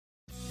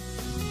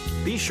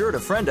Be sure to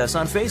friend us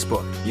on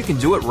Facebook. You can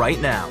do it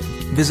right now.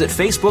 Visit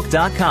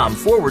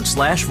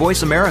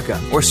facebook.com/Voice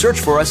America or search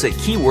for us at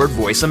keyword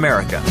Voice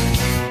America.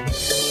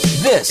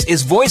 This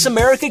is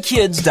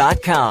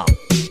VoiceAmericaKids.com.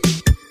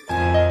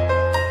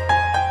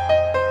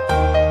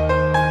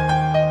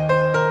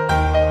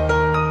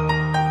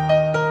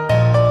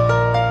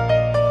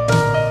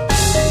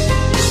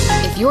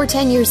 If you're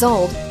 10 years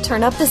old,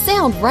 turn up the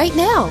sound right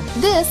now.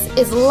 This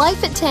is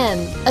Life at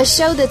 10, a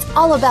show that's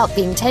all about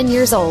being 10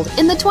 years old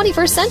in the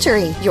 21st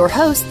century. Your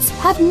hosts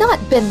have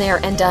not been there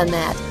and done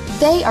that.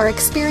 They are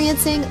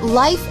experiencing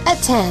Life at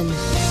 10.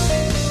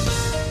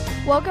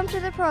 Welcome to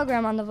the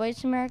program on the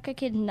Voice America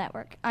Kids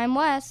Network. I'm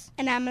Wes.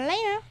 And I'm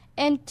Alaina.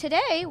 And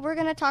today we're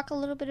going to talk a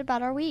little bit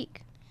about our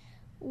week.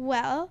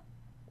 Well,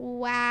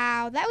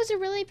 wow, that was a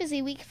really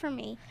busy week for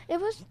me.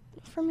 It was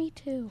for me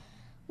too.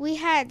 We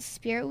had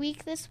Spirit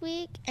Week this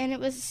week, and it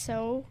was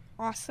so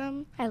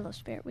awesome. I love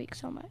Spirit Week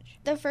so much.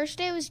 The first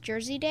day was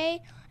Jersey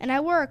Day, and I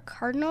wore a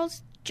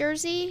Cardinals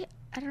jersey.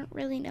 I don't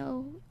really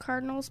know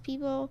Cardinals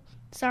people.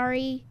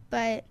 Sorry,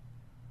 but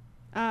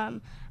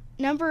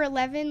number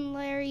 11,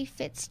 Larry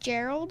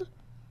Fitzgerald.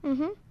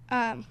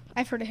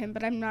 I've heard of him,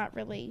 but I'm not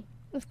really,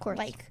 of course.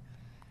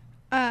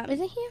 Isn't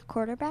he a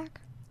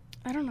quarterback?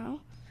 I don't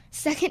know.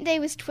 Second day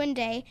was Twin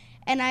Day,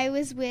 and I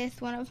was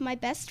with one of my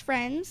best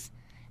friends.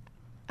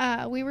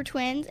 We were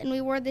twins, and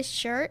we wore this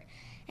shirt,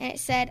 and it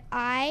said,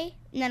 I,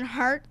 and then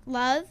heart,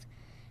 love,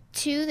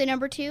 2, the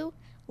number 2,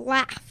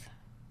 laugh.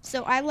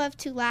 So I love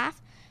to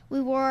laugh. We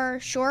wore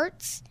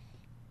shorts,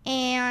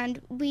 and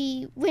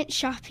we went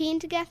shopping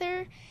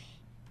together,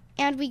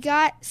 and we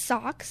got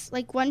socks,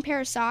 like one pair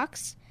of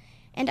socks,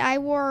 and I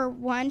wore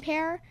one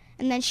pair,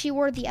 and then she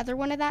wore the other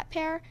one of that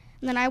pair,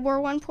 and then I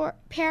wore one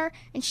pair,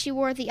 and she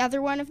wore the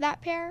other one of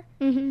that pair.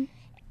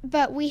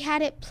 But we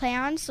had it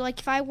planned, so like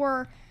if I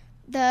wore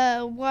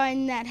the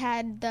one that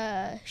had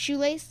the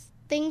shoelace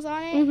things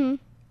on it,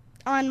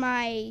 on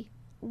my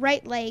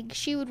right leg,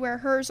 she would wear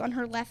hers on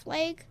her left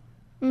leg.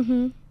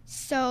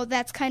 So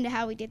that's kind of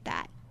how we did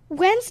that.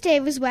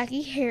 Wednesday was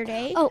Wacky Hair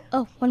Day.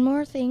 Oh, one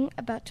more thing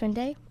about Twin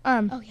Day.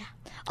 Oh, yeah.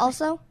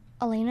 Also,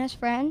 Alaina's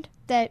friend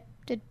that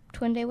did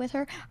Twin Day with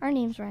her, our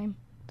names rhyme.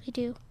 They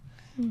do.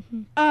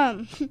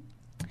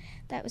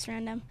 That was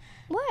random.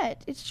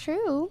 What? It's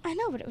true. I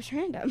know, but it was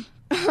random.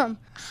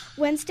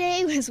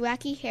 Wednesday was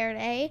Wacky Hair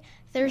Day.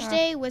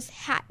 Thursday was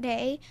Hat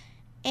Day.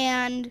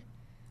 And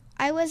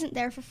I wasn't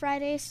there for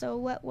Friday, so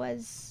what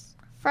was...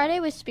 Friday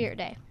was Spirit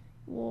Day.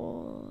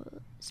 Well,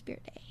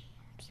 Spirit Day.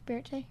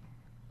 Spirit Day?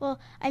 Well,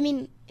 I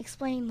mean,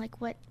 explain,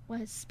 like, what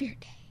was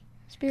Spirit Day?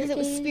 Spirit Day? Because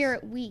it was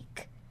Spirit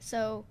Week,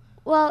 so...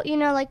 Well, you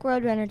know, like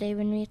Roadrunner Day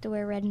when we have to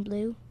wear red and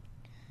blue.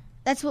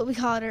 That's what we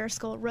call it at our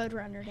school,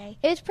 Roadrunner Day.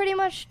 It's pretty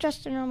much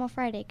just a normal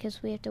Friday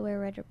because we have to wear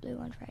red or blue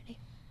on Friday.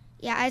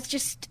 Yeah, it's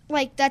just,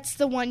 like, that's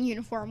the one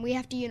uniform. We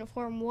have to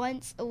uniform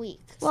once a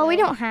week. Well, we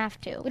don't have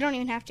to. We don't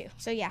even have to,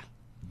 so yeah.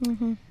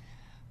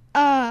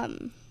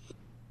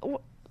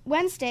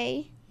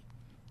 Wednesday,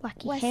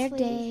 Wacky Hair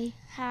Day.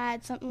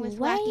 Had something with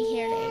Wacky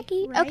Hair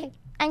Day. Right? Okay,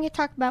 I'm going to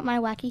talk about my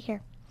wacky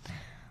hair.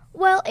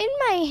 Well, in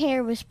my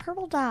hair was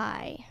purple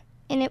dye,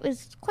 and it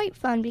was quite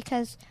fun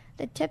because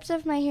the tips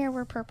of my hair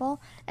were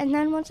purple, and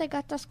then once I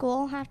got to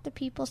school, half the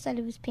people said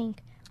it was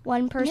pink.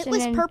 One person and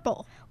it was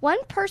purple.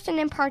 One person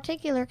in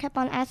particular kept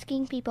on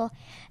asking people,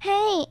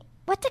 "Hey,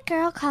 what's a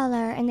girl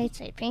color?" And they'd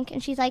say pink,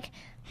 and she's like,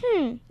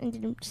 and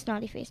did a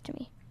snotty face to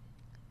me.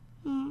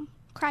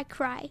 Cry,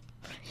 cry.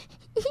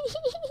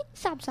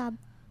 Sob, sob.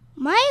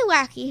 My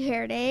Wacky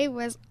Hair Day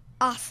was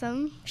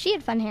awesome. She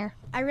had fun hair.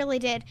 I really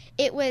did.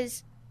 It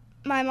was,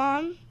 my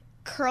mom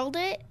curled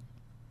it,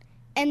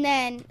 and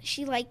then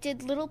she, like,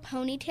 did little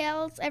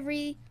ponytails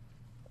every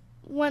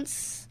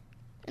once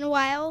in a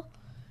while.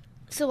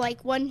 So,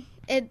 like, one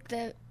at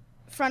the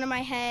front of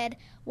my head,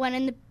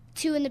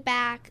 two in the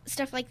back,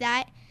 stuff like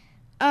that.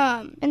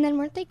 And then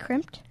weren't they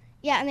crimped?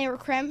 Yeah, and they were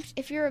crimped.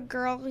 If you're a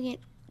girl,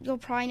 you'll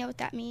probably know what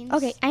that means.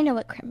 Okay, I know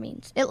what crimp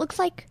means. It looks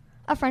like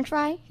a French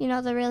fry. You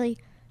know, the really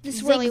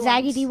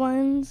zigzaggedy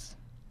ones.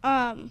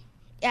 Yeah,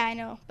 I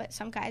know, but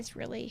some guys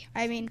really,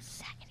 they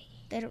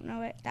don't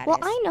know what that is. Well,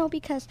 I know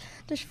because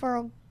there's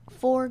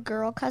four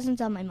girl cousins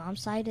on my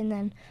mom's side, and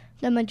then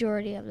the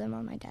majority of them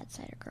on my dad's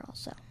side are girls,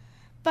 so.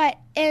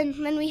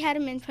 And then we had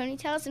them in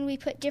ponytails, and we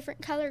put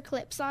different color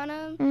clips on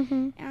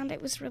them, and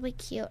it was really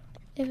cute.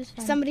 It was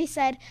fun. Somebody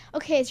said,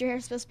 okay, is your hair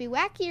supposed to be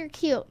wacky or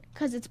cute?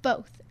 Because it's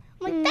both.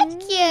 I'm like, that's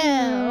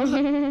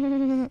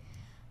cute.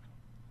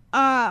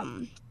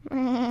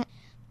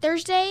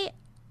 Thursday,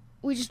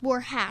 we just wore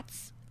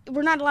hats.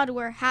 We're not allowed to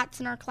wear hats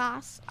in our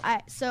class,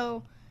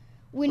 so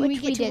when we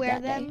get to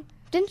wear them... Day.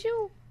 Didn't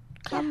you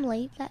come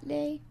late that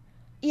day?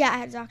 Yeah, I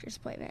had a doctor's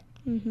appointment.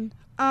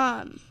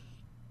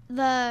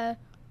 That's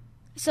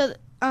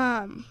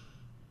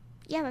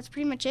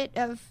pretty much it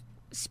of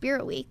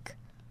Spirit Week.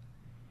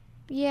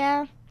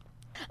 Yeah.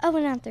 Oh,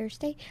 and on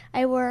Thursday,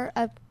 I wore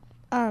a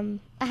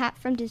hat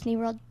from Disney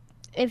World.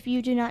 If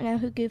you do not know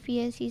who Goofy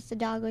is, he's the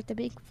dog with the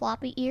big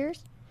floppy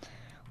ears.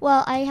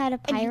 Well, I had a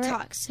And pirate. he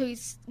talks, so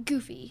he's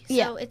Goofy. So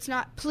Yeah. it's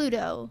not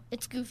Pluto,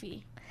 it's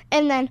Goofy.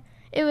 And then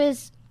it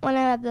was one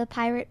of the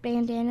pirate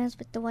bandanas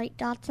with the white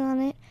dots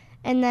on it.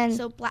 And then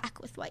So black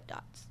with white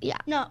dots. Yeah.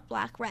 No,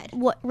 black, red.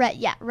 red,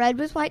 yeah, red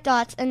with white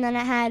dots. And then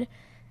it had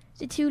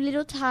the 2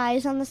 little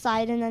ties on the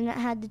side, and then it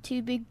had the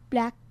 2 big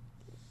black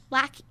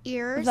Black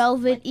ears.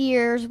 velvet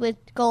ears with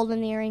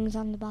golden earrings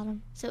on the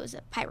bottom. So it was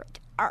a pirate.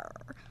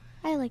 Arr.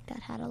 I like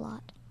that hat a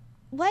lot.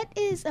 What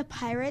is a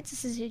pirate's?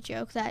 This is a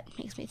joke that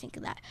makes me think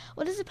of that.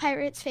 What is a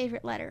pirate's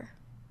favorite letter?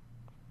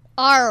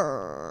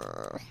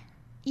 R.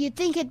 You'd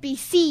think it'd be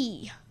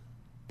C,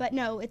 but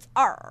no, it's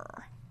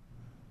R.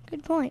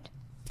 Good point.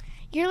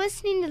 You're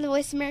listening to the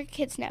Voice America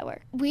Kids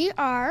Network. We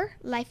are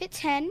Life at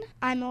 10.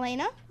 I'm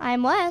Alaina,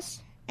 I'm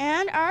Wes.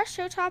 and our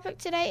show topic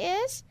today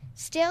is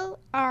Still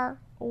Our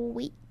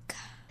Week.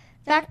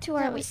 Back to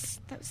our that week.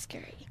 That was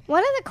scary.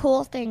 One of the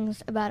cool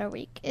things about our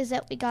week is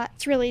that we got.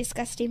 It's really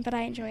disgusting, but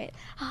I enjoy it.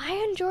 I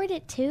enjoyed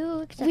it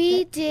too. Except We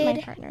that did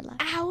My partner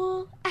left.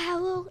 Owl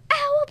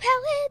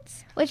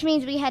pellets. Which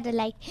means we had to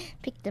like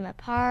pick them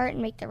apart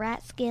and make the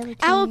rat skeleton.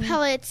 Owl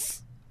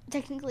pellets,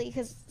 technically,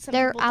 because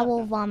They're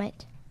owl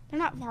vomit. They're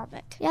not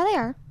vomit. Yeah, they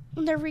are.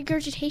 They're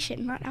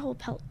regurgitation, not owl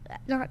pellet,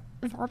 not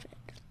vomit.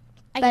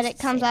 But it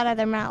comes out of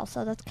their mouth,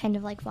 so that's kind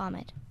of like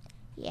vomit.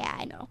 Yeah,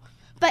 I know.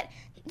 But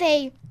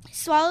they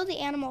swallow the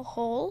animal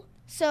whole.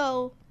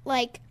 So,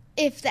 like,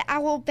 if the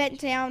owl bent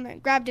down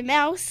and grabbed a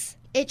mouse,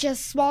 it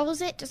just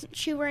swallows it, doesn't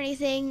chew or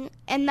anything.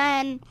 And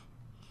then,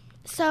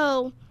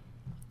 so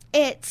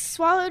it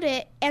swallowed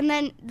it, and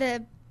then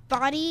the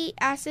body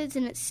acids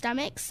in its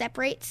stomach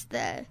separates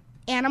the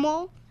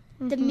animal.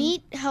 The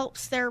meat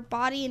helps their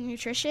body and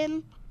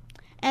nutrition.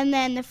 And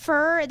then the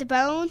fur, the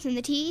bones, and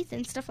the teeth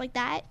and stuff like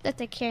that That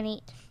they can't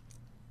eat.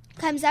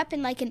 comes up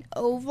in like an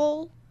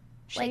oval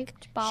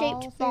Shaped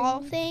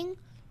ball thing,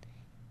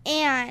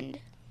 and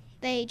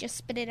they just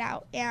spit it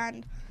out.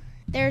 And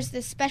there's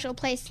this special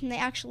place, and they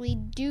actually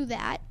do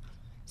that.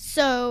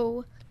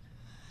 So,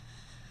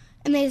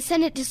 and they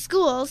send it to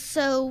schools.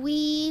 So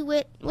we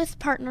went with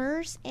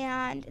partners,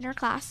 and in our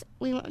class,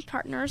 we went with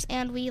partners,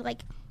 and we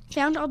like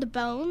found all the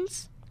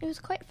bones. It was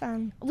quite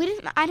fun.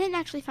 I didn't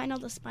actually find all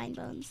the spine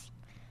bones.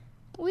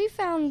 We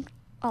found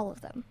all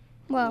of them.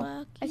 Well,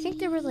 Lucky. I think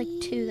there were like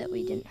 2 that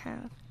we didn't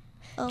have.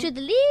 Oh. 2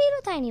 the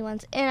little tiny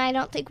ones, and I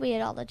don't think we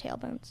had all the tail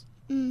bones.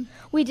 Mm.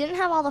 We didn't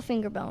have all the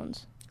finger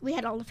bones. We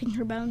had all the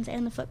finger bones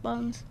and the foot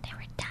bones. They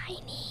were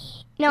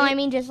tiny. No, I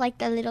mean just like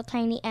the little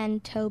tiny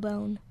end toe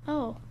bone.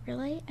 Oh,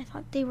 really? I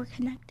thought they were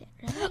connected.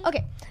 Really?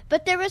 Okay,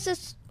 but there was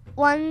this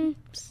one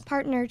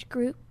partnered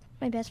group,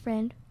 my best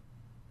friend,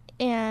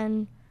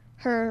 and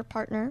her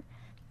partner.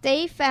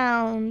 They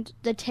found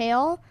the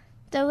tail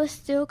that was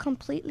still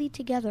completely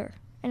together,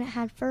 and it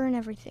had fur and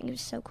everything. It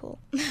was so cool.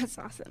 That's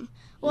awesome.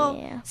 Well,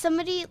 Yeah.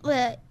 somebody,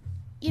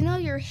 you know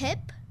your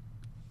hip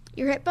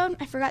bone?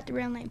 I forgot the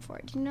real name for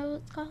it. Do you know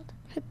what it's called?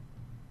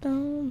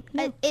 No.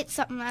 It's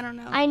something, I don't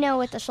know. I know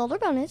what the shoulder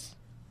bone is.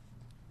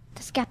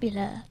 The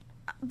scapula.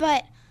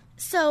 But,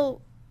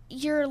 so,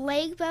 your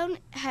leg bone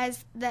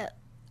has the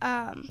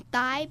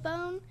thigh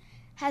bone,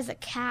 has a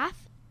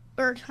calf,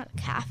 or not a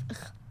calf.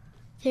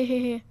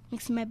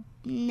 Mixing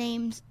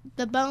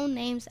the bone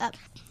names up.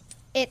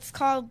 It's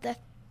called the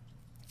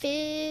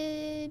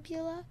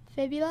fibula?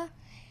 Fibula?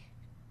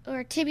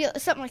 Or tibia,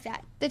 something like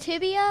that. The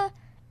tibia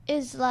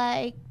is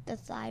like the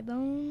thigh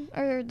bone,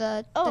 or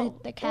the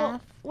calf.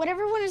 Well,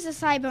 whatever one is the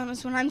thigh bone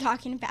is what I'm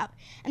talking about.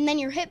 And then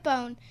your hip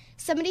bone,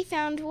 somebody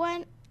found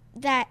one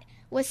that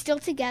was still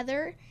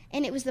together,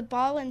 and it was the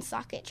ball and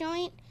socket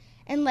joint.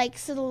 And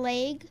so the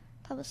leg,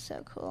 That was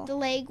so cool. the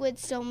leg would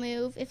still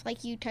move if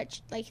you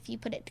touched, if you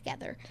put it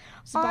together.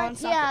 It's the ball and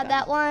socket Yeah, bone.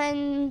 that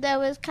one that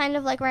was kind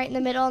of like right in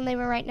the middle, and they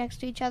were right next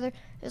to each other.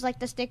 It was like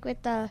the stick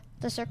with the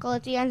circle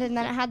at the end, and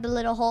then it had the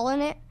little hole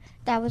in it.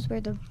 That was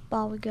where the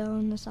ball would go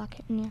in the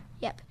socket. And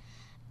yeah.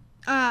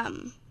 Yep.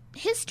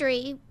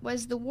 History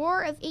was the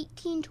War of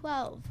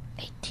 1812.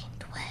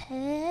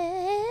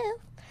 1812.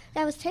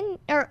 That was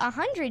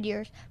 100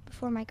 years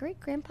before my great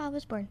grandpa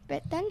was born.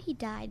 But then he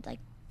died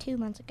 2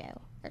 months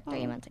ago or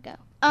 3 months ago.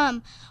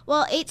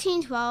 Well,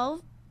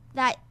 1812,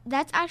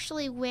 that's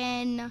actually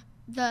when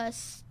the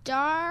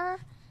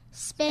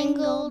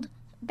Star-Spangled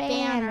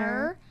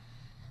Banner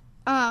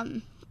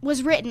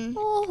was written.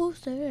 Oh,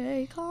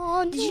 say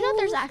Did you know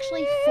there's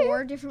actually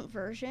 4 different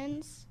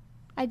versions?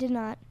 I did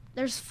not.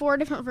 There's 4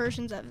 different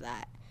versions of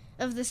that,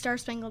 of the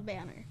Star-Spangled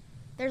Banner.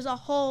 There's a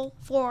whole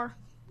 4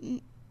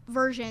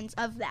 versions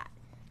of that.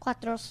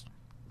 Cuatros.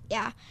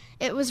 Yeah,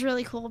 it was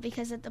really cool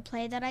because at the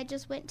play that I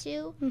just went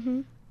to,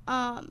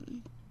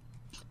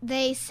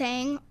 they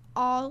sang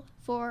all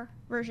 4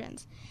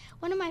 versions.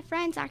 One of my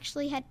friends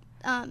actually had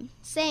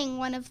sang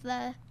one of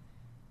the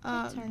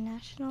That's our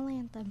national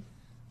anthem.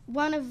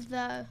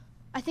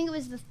 I think it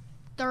was the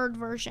 3rd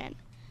version.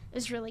 It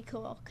was really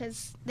cool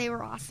because they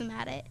were awesome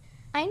at it.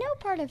 I know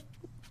part of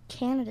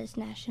Canada's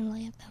national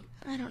anthem.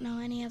 I don't know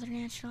any other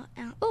national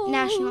anthems.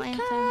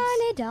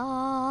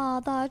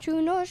 Canada, the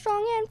true north,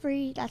 strong and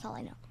free. That's all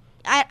I know.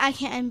 I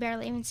can't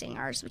barely even sing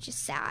ours, which is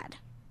sad.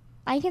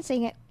 I can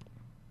sing it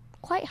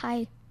quite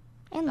high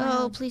and loud.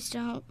 Oh, please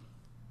don't.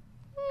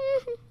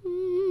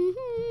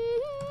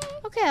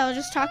 Okay, I'll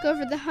just talk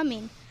over the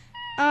humming.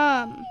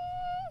 Gosh,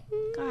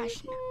 no,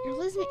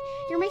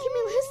 you're making me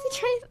lose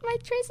my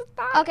trace of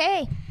thought.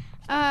 Okay.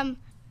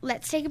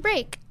 Let's take a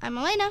break. I'm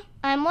Alaina.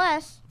 I'm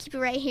Wes. Keep it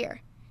right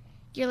here.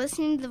 You're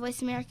listening to the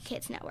Voice America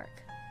Kids Network.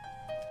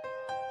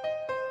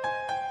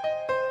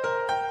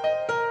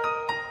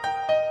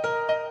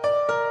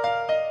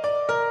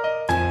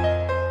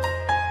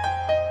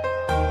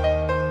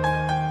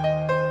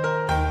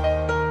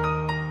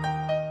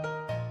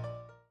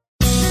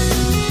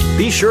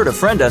 Be sure to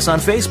friend us on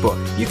Facebook.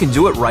 You can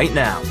do it right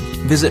now.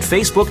 Visit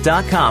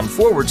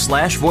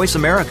facebook.com/Voice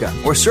America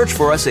or search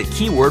for us at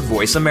keyword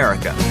Voice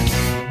America.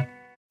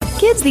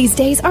 Kids these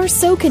days are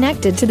so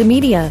connected to the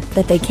media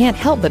that they can't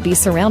help but be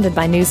surrounded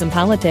by news and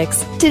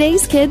politics.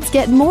 Today's kids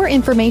get more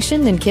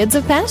information than kids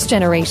of past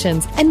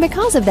generations, and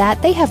because of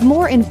that, they have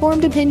more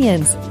informed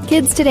opinions.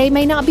 Kids today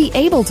may not be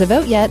able to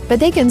vote yet,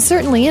 but they can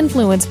certainly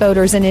influence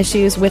voters and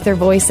issues with their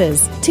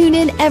voices. Tune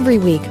in every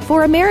week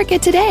for America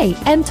Today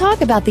and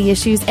talk about the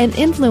issues and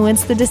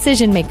influence the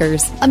decision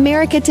makers.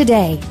 America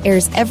Today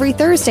airs every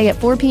Thursday at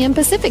 4 p.m.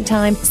 Pacific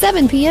Time,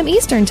 7 p.m.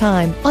 Eastern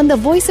Time on the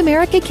Voice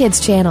America Kids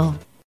channel.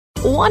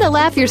 Want to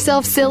laugh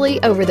yourself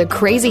silly over the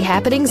crazy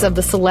happenings of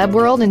the celeb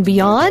world and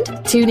beyond?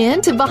 Tune in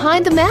to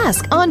Behind the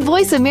Mask on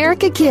Voice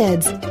America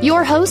Kids.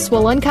 Your hosts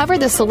will uncover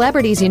the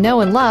celebrities you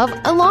know and love,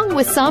 along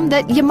with some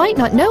that you might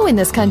not know in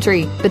this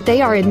country, but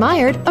they are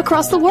admired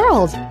across the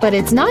world. But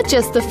it's not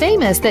just the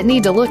famous that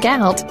need to look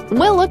out.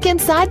 We'll look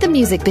inside the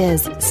music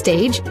biz,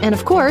 stage, and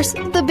of course,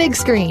 the big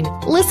screen.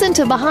 Listen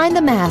to Behind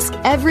the Mask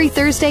every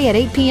Thursday at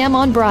 8 p.m.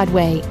 on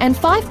Broadway and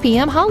 5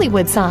 p.m.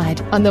 Hollywood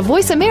side on the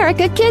Voice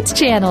America Kids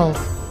channel.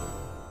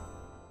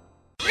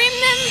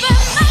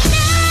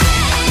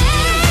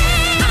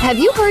 Have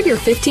you heard your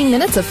 15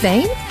 minutes of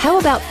fame? How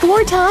about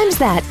 4 times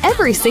that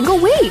every single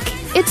week?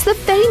 It's the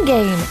Fame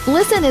Game.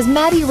 Listen as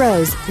Maddie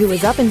Rose, who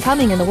is up and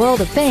coming in the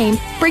world of fame,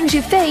 brings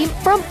you fame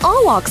from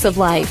all walks of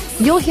life.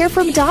 You'll hear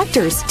from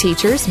doctors,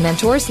 teachers,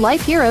 mentors,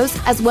 life heroes,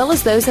 as well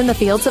as those in the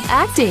fields of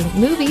acting,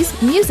 movies,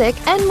 music,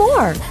 and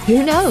more.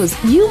 Who knows?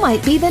 You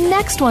might be the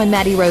next one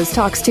Maddie Rose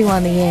talks to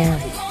on the air.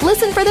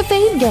 Listen for the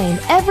Fame Game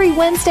every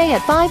Wednesday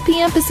at 5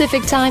 p.m.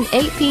 Pacific Time,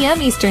 8 p.m.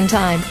 Eastern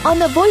Time on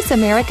the Voice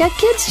America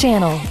Kids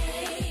channel.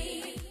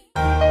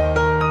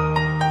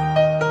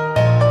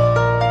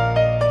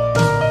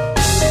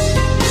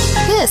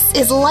 This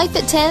is Life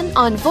at 10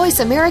 on Voice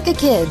America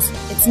Kids.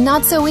 It's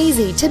not so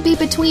easy to be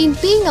between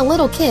being a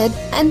little kid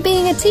and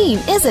being a teen,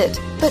 is it?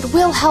 But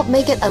we'll help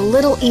make it a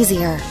little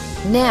easier.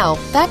 Now,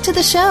 back to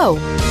the show.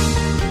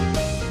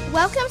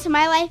 Welcome to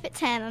My Life at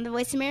 10 on the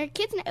Voice America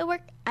Kids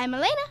Network. I'm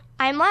Alaina.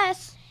 I'm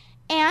Les.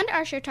 And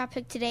our show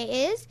topic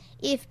today is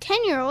if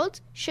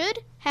 10-year-olds should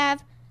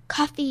have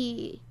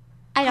coffee.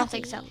 I don't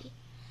think so.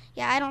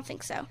 Yeah, I don't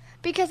think so.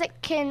 Because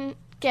it can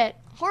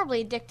get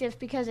horribly addictive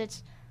because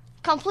it's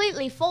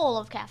completely full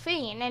of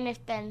caffeine. And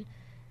if then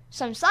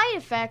some side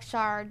effects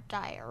are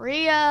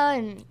diarrhea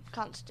and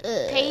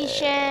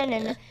constipation.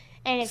 And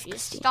if you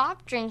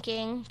stop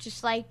drinking,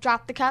 just like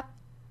drop the cup,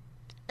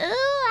 I have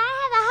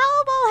a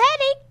horrible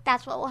headache.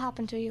 That's what will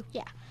happen to you.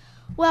 Yeah.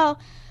 Well,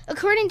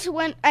 according to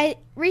one, I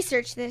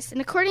researched this, and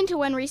according to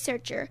one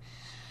researcher,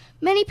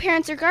 many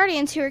parents or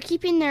guardians who are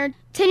keeping their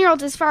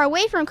 10-year-olds as far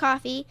away from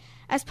coffee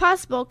as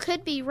possible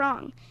could be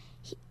wrong.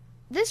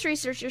 This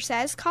researcher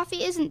says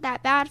coffee isn't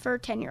that bad for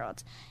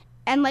 10-year-olds,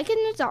 and like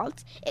an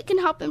adult, it can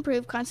help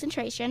improve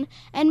concentration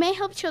and may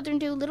help children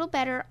do a little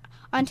better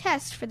on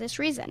tests for this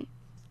reason.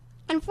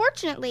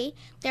 Unfortunately,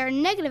 there are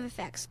negative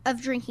effects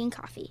of drinking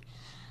coffee,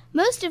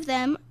 most of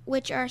them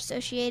which are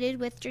associated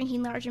with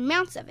drinking large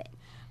amounts of it.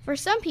 For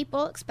some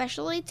people,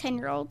 especially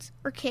 10-year-olds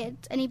or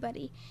kids,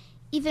 anybody,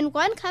 even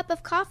 1 cup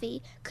of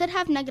coffee could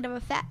have negative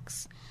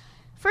effects.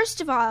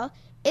 First of all,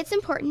 it's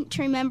important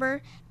to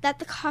remember that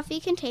the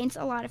coffee contains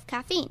a lot of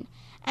caffeine,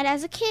 and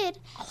as a kid,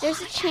 there's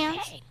a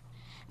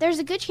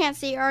good chance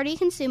that you're already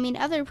consuming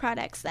other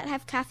products that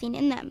have caffeine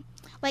in them,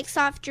 like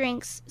soft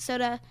drinks,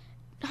 soda,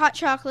 hot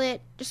chocolate,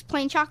 just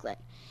plain chocolate.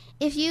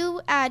 If you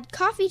add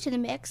coffee to the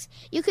mix,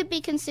 you could be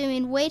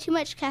consuming way too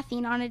much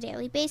caffeine on a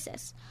daily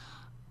basis.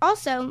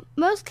 Also,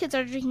 most kids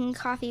are drinking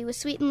coffee with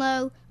sweet and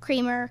low,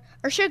 creamer,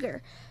 or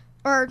sugar,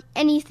 or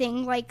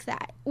anything like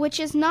that, which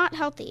is not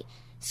healthy.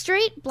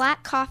 Straight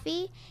black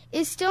coffee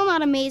is still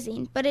not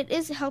amazing, but it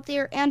is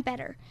healthier and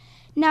better.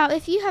 Now,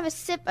 if you have a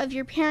sip of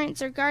your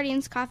parents' or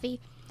guardians' coffee,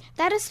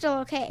 that is still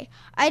okay.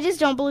 I just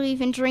don't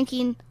believe in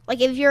drinking, like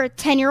if you're a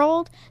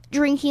 10-year-old,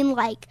 drinking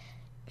like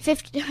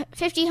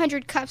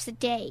 100 cups a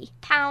day.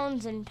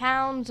 Pounds and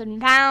pounds and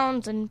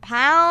pounds and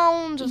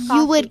pounds of coffee.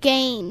 You would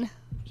gain.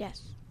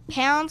 Yes.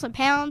 Pounds and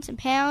pounds and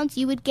pounds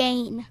you would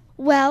gain.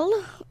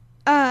 Well,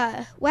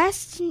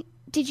 Wes,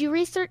 did you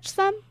research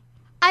some?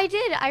 I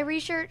did. I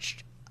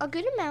researched a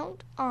good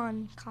amount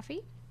on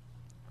coffee.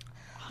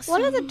 Awesome.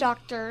 One of the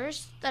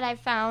doctors that I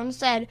found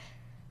said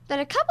that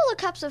a couple of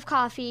cups of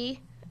coffee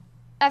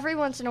every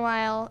once in a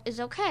while is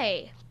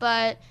okay,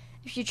 but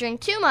if you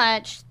drink too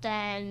much,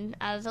 then,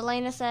 as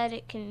Alaina said,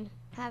 it can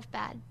have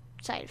bad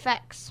side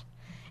effects.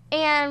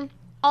 And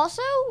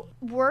also,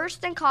 worse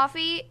than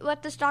coffee,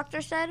 what this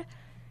doctor said,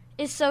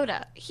 is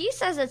soda. He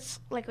says it's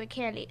liquid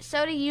candy.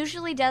 Soda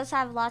usually does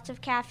have lots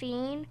of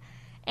caffeine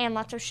and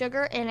lots of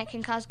sugar, and it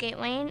can cause gait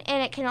weight,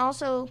 and it can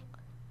also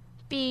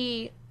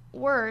be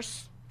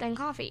worse than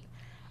coffee.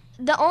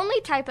 The only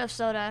type of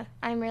soda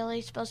I'm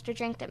really supposed to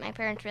drink that my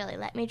parents really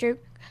let me drink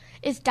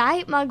is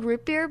Diet Mug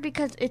root beer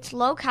because it's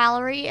low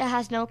calorie, it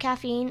has no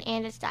caffeine,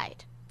 and it's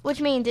diet,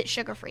 which means it's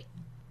sugar free.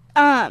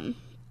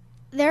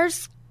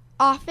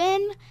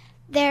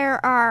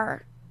 There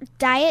are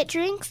diet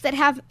drinks that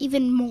have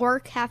even more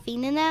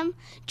caffeine in them,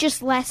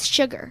 just less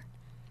sugar.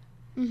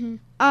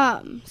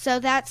 So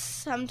that's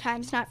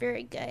sometimes not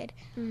very good.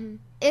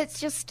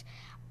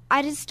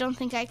 I just don't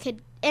think I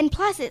could. And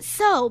plus, it's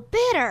so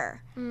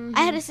bitter.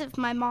 I had a sip of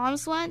my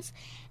mom's once,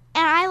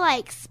 and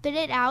I, spit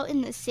it out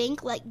in the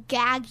sink,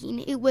 gagging.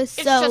 It was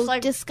so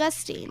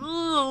disgusting.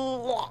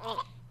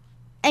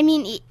 I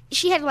mean,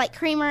 she had,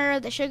 creamer,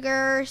 the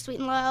sugar, sweet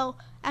and low.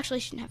 Actually,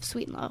 she didn't have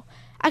sweet and low.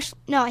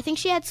 Actually, no, I think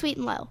she had sweet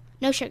and low.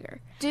 No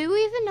sugar. Do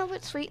we even know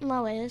what sweet and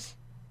low is?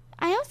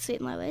 I know what sweet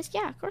and low is.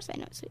 Yeah, of course I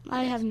know what sweet and low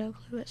is. I have no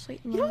clue what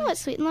sweet and low is. You don't know what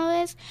sweet and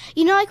low is?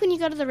 You know, when you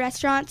go to the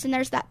restaurants and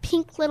there's that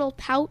pink little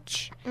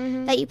pouch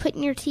that you put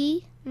in your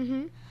tea?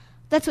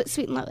 That's what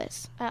sweet and low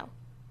is. Oh.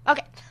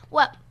 Okay.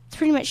 Well, it's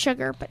pretty much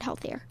sugar, but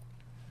healthier.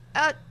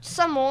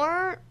 Some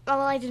more.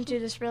 Well, I didn't do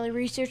this really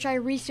research. I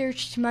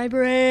researched my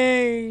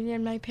brain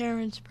and my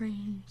parents'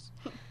 brains.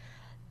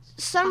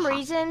 Some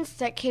reasons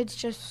that kids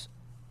just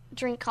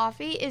drink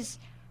coffee is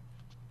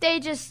they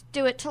just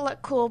do it to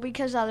look cool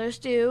because others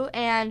do,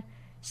 and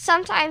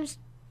sometimes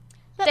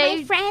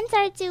my friends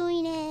are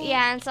doing it.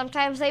 Yeah, and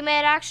sometimes they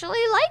might actually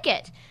like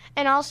it.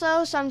 And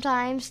also,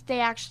 sometimes they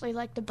actually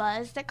like the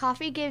buzz that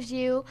coffee gives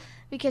you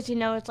because,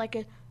 it's like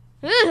a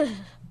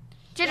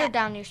jitter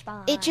down your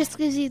spine. It just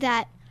gives you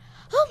that,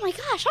 oh my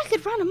gosh, I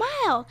could run a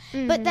mile.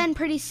 But then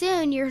pretty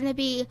soon you're going to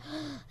be,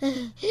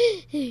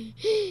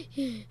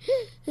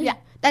 yeah,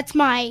 that's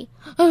my,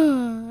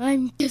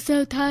 I'm just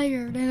so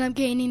tired and I'm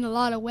gaining a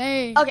lot of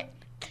weight. Okay,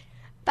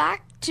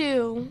 back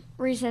to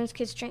reasons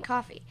kids drink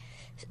coffee.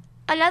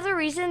 Another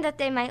reason that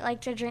they might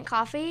like to drink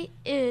coffee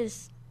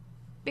is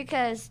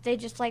because they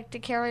just like to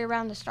carry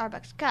around the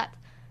Starbucks cup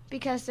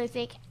because they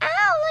think,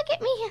 oh, look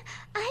at me,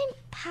 I'm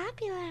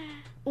popular.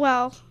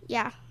 Well,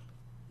 yeah,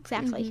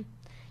 exactly.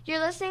 You're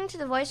listening to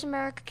the Voice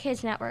America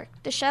Kids Network.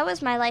 The show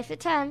is My Life at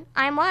 10.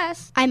 I'm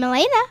Wes. I'm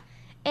Alaina.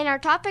 And our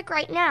topic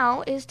right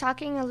now is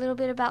talking a little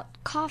bit about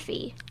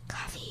coffee.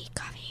 Coffee.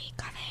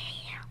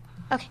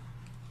 Okay,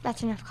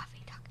 that's enough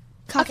coffee talk.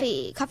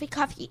 Coffee.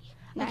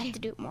 Now I have to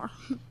do it more.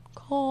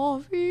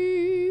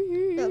 Coffee.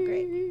 Oh,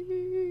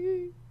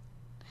 great.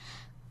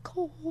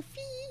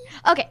 Coffee.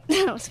 Okay,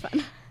 that was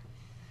fun.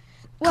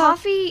 Well,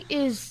 coffee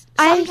is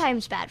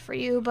sometimes bad for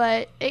you,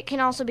 but it can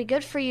also be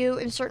good for you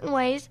in certain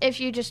ways. If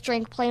you just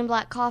drink plain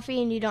black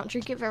coffee and you don't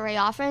drink it very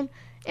often,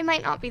 it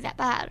might not be that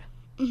bad.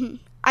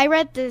 I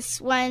read this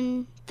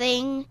one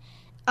thing.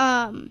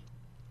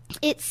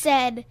 It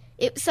said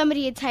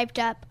somebody had typed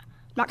up,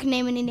 I'm not going to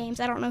name any names.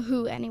 I don't know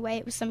who anyway.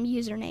 It was some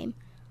username,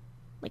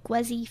 like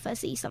Wuzzy,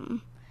 Fuzzy,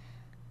 something.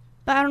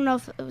 But I don't know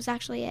if it was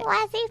actually it.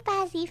 Wuzzy,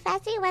 Fuzzy,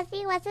 Fuzzy,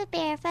 Wuzzy was a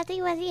bear. Fuzzy,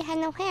 Wuzzy had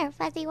no hair.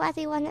 Fuzzy,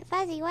 Wuzzy wasn't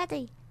fuzzy,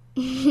 Wuzzy.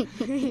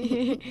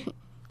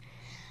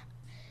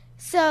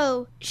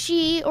 So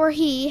she or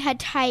he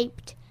had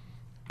typed,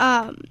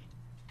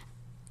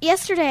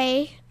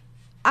 yesterday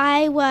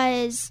I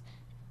was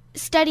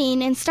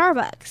studying in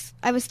Starbucks.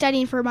 I was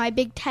studying for my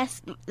big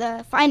test,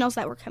 the finals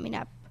that were coming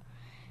up.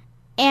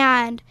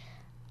 And,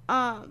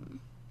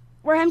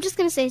 where I'm just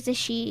going to say it's a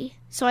she,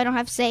 so I don't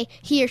have to say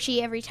he or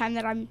she every time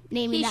that I'm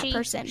naming that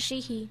person.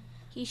 He,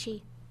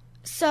 she.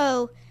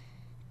 So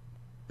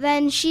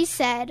then she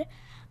said,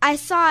 I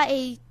saw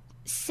a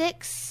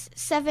 6,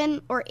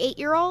 7, or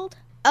 8-year-old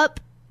up,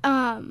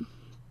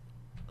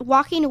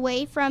 walking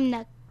away from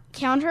the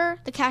counter,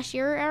 the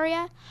cashier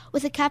area,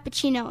 with a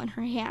cappuccino in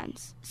her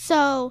hands.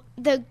 So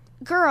the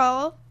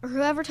girl, or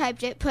whoever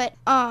typed it, put,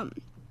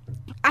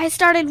 I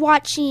started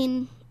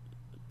watching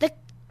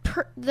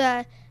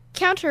the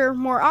counter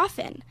more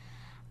often.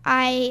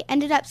 I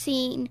ended up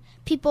seeing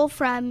people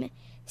from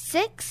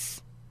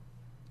 6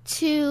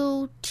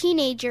 to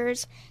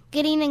teenagers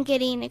getting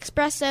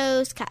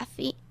espressos,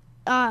 caffeine,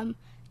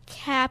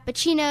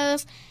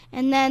 cappuccinos,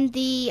 and then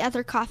the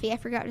other coffee, I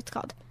forgot what it's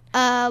called,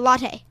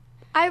 latte.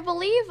 I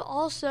believe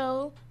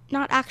also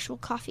not actual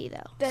coffee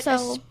though. That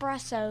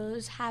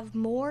espressos have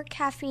more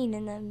caffeine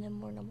in them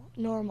than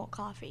normal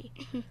coffee.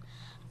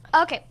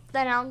 Okay,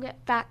 then I'll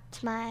get back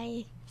to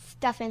my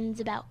stuffings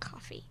about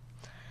coffee.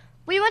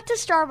 We went to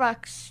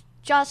Starbucks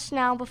just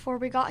now before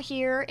we got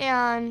here,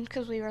 and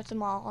because we were at the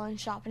mall and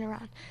shopping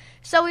around.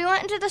 So we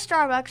went into the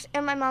Starbucks,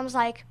 and my mom's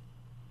like,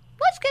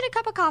 let's get a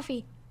cup of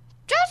coffee.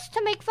 Just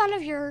to make fun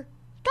of your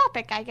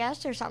topic, I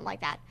guess, or something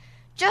like that.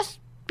 Just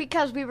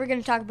because we were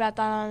going to talk about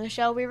that on the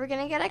show, we were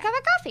going to get a cup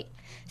of coffee.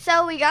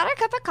 So we got a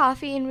cup of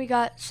coffee, and we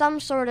got some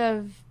sort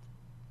of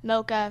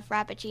mocha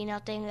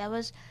frappuccino thing that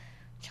was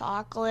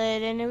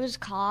chocolate, and it was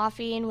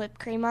coffee and whipped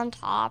cream on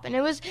top, and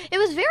it was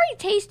very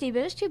tasty, but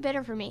it was too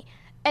bitter for me.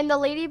 And the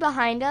lady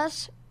behind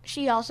us,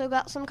 she also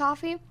got some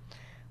coffee,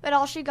 but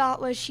all she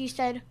got was, she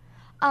said,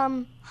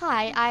 hi,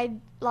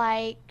 I'd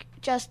like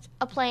just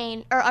a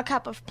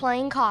cup of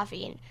plain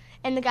coffee.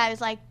 And the guy was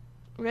like,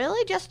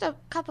 really? Just a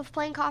cup of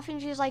plain coffee?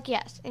 And she was like,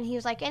 yes. And he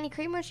was like, any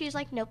creamer? She's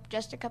like, nope,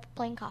 just a cup of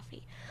plain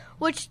coffee.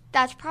 Which,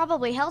 that's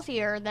probably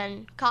healthier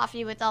than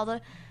coffee with all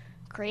the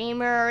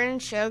creamer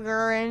and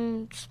sugar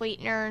and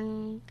sweetener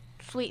and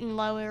sweet and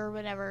low or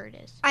whatever it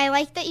is. I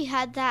like that you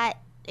had that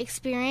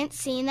experience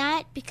seeing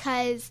that,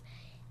 because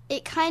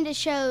it kind of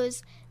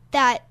shows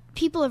that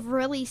people have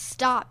really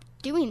stopped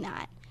doing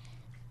that.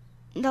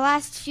 In the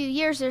last few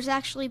years, there's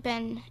actually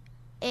been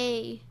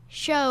a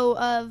show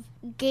of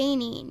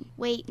gaining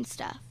weight and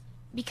stuff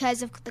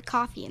because of the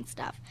coffee and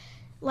stuff.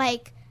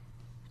 Like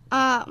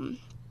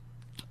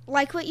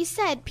what you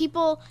said,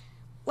 people,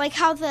 like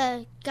how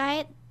the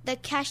guy, the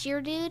cashier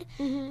dude,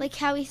 like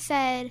how he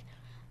said,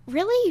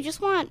 really, you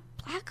just want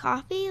black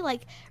coffee?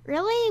 Like,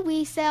 really?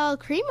 We sell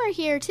creamer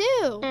here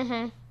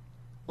too.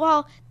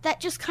 Well, that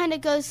just kind of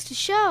goes to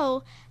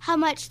show how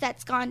much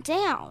that's gone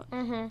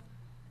down.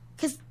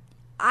 Because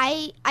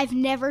I've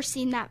never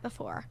seen that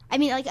before. I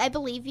mean, like, I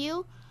believe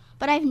you,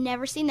 but I've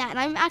never seen that. And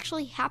I'm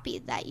actually happy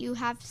that you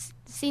have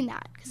seen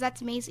that, because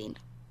that's amazing.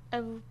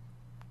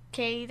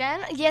 Okay,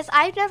 then. Yes,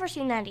 I've never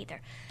seen that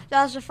either.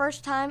 That was the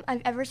first time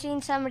I've ever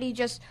seen somebody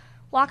just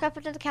walk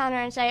up to the counter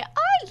and say,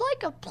 I'd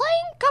like a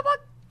plain cup of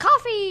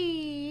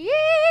coffee.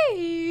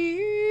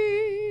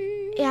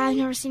 Yeah, I've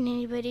never seen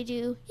anybody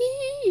do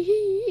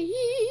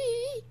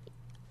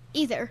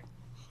either.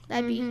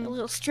 That'd be a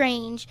little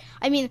strange.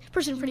 I mean,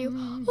 person in front of you,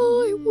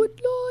 I would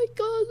like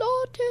a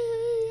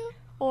latte.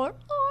 Or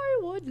I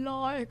would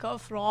like a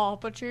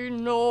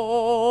frappuccino.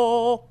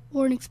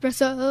 Or an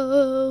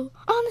espresso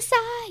on the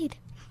side.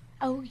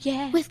 Oh,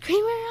 yeah. With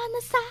creamer on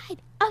the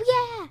side. Oh,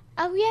 yeah.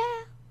 Oh,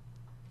 yeah.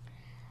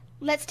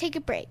 Let's take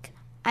a break.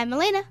 I'm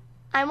Alaina.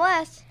 I'm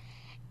Wes.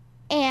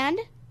 And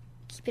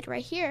keep it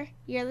right here.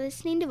 You're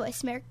listening to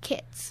Voice America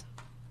Kids.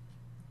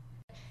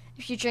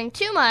 If you drink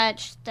too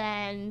much,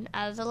 then,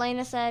 as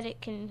Alaina said,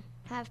 it can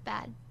have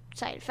bad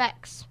side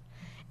effects.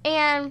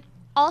 And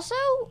also,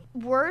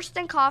 worse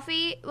than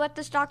coffee, what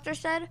this doctor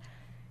said,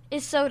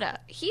 is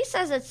soda. He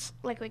says it's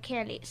liquid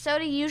candy.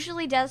 Soda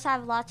usually does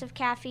have lots of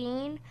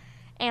caffeine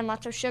and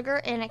lots of sugar,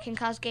 and it can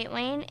cause gait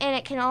weight, and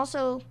it can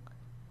also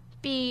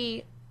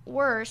be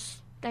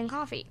worse than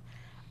coffee.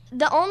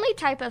 The only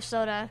type of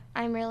soda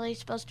I'm really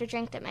supposed to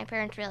drink that my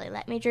parents really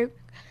let me drink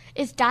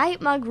is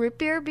Diet Mug root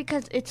beer,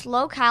 because it's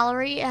low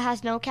calorie, it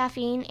has no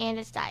caffeine, and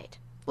it's diet,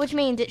 which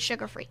means it's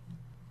sugar free.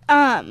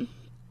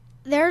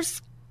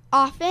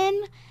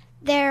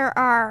 There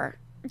are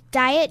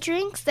diet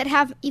drinks that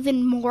have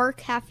even more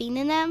caffeine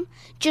in them,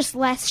 just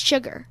less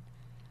sugar.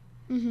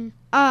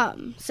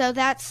 So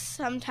that's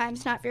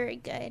sometimes not very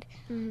good.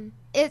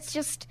 It's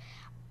just,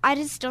 I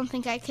just don't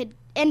think I could,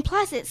 and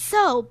plus it's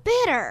so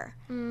bitter.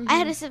 I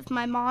had a sip of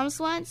my mom's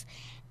once,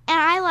 and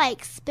I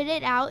spit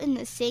it out in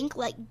the sink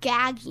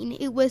gagging.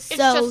 It was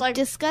so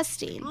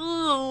disgusting.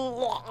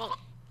 I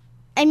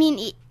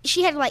mean,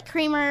 she had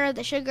creamer,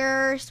 the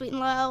sugar, sweet and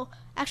low.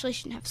 Actually,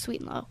 she didn't have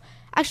sweet and low.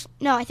 Actually,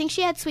 no, I think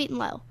she had sweet and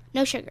low,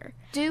 no sugar.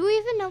 Do we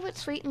even know what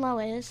sweet and low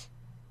is?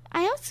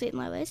 I know what sweet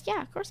and low is.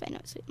 Yeah, of course I know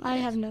what sweet and low is.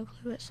 I have no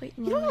clue what sweet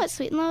and low is. You don't know what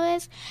sweet and low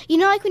is? You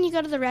know, when you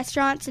go to the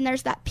restaurants and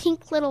there's that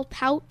pink little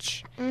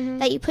pouch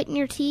that you put in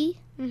your tea?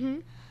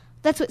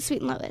 That's what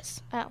sweet and low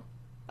is. Oh.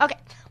 Okay.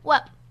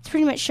 Well, it's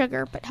pretty much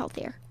sugar, but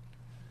healthier.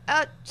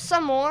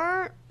 Some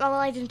more. Well,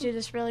 I didn't do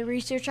this really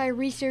research. I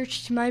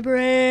researched my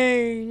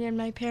brain and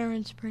my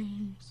parents'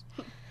 brains.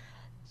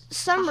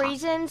 Some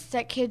reasons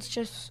that kids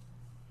just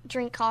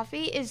drink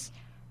coffee is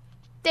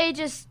they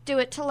just do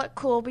it to look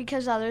cool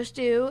because others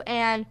do,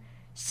 and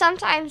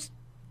sometimes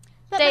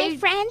my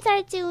friends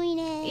are doing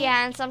it.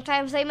 Yeah, and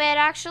sometimes they might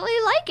actually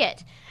like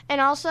it.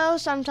 And also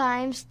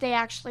sometimes they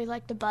actually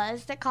like the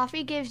buzz that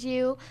coffee gives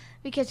you,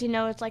 because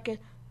it's like a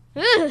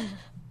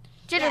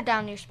jitter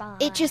down your spine.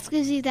 It just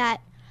gives you that,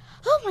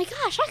 oh my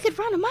gosh, I could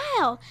run a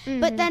mile.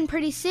 But then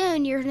pretty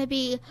soon you're going to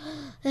be,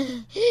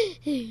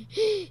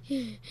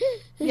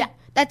 yeah,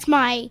 that's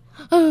my,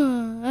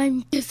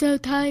 I'm just so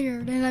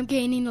tired and I'm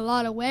gaining a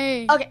lot of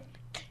weight. Okay,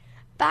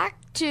 back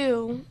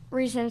to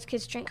reasons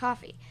kids drink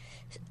coffee.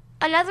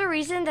 Another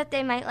reason that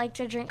they might like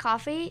to drink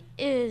coffee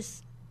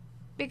is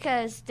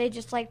because they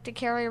just like to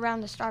carry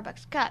around the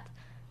Starbucks cup,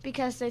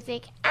 because they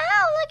think,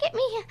 oh, look at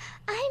me,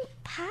 I'm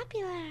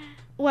popular.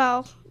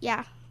 Well,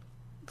 yeah,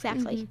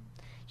 exactly.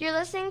 You're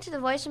listening to the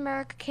Voice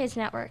America Kids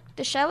Network.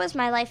 The show is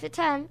My Life at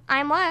 10.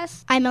 I'm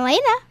Wes. I'm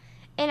Alaina.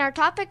 And our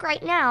topic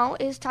right now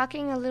is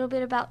talking a little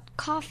bit about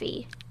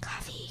coffee.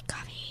 Coffee.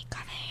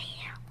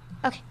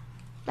 Okay,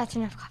 that's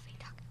enough coffee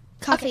talk.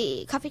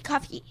 Coffee.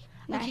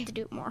 Now I Okay. have to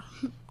do it more.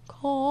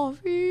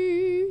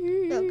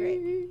 Coffee. Oh,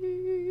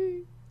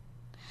 great.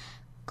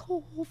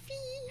 Coffee.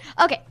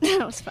 Okay.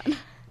 That was fun.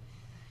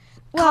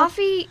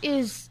 Coffee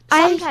is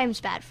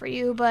sometimes bad for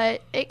you,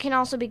 but it can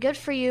also be good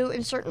for you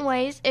in certain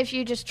ways. If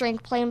you just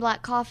drink plain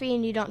black coffee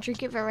and you don't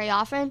drink it very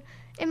often,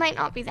 it might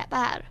not be that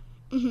bad.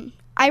 Mm-hmm.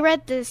 I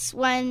read this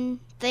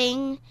one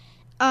thing.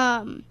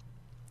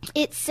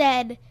 It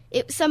said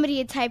somebody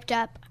had typed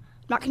up.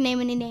 I'm not gonna name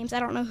any names. I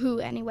don't know who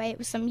anyway. It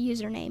was some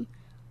username,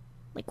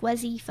 like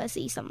Wuzzy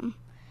Fuzzy something.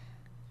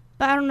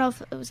 But I don't know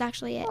if it was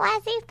actually it.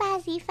 Wuzzy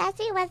Fuzzy,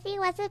 Fuzzy Wuzzy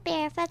was a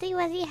bear. Fuzzy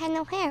Wuzzy had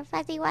no hair.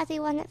 Fuzzy Wuzzy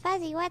wasn't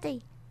Fuzzy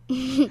Wuzzy.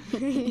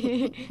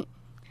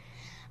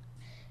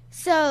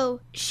 So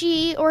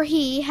she or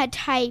he had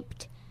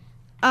typed,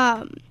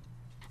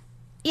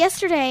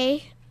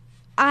 yesterday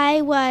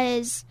I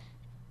was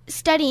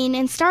studying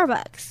in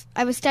Starbucks.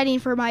 I was studying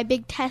for my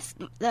big test,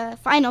 the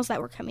finals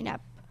that were coming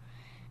up.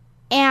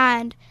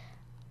 And,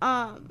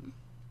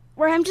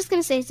 where I'm just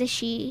going to say it's a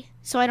she,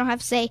 so I don't have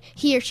to say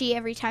he or she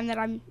every time that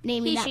I'm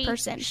naming that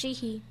person.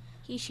 He,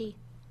 she.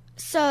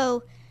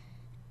 So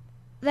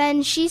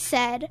then she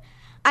said,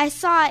 I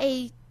saw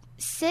a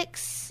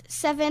 6,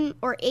 7,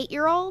 or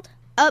 8-year-old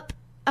up,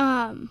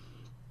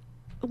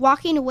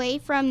 walking away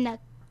from the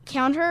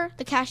counter,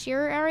 the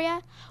cashier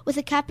area, with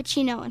a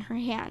cappuccino in her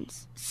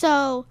hands.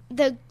 So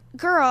the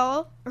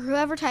girl, or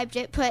whoever typed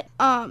it, put,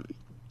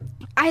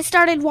 I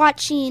started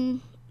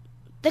watching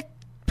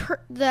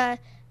the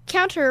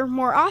counter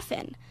more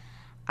often.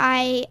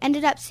 I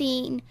ended up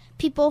seeing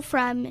people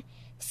from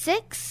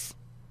 6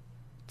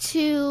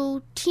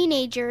 to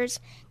teenagers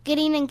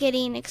getting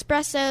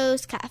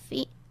espressos,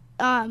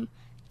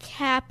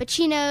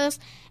 cappuccinos,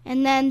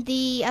 and then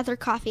the other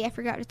coffee, I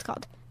forgot what it's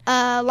called,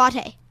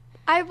 latte.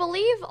 I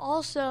believe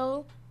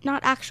also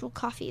not actual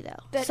coffee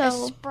though. That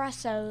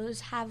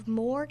espressos have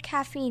more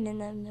caffeine in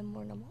them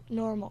than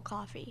normal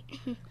coffee.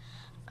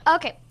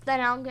 Okay, then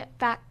I'll get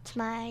back to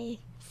my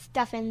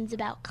stuffings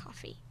about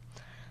coffee.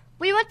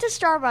 We went to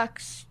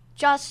Starbucks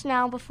just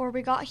now before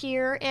we got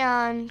here,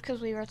 and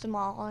because we were at the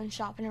mall and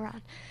shopping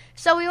around.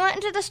 So we went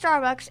into the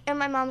Starbucks, and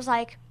my mom's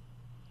like,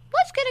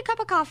 let's get a cup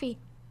of coffee.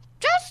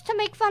 Just to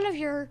make fun of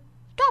your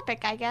topic,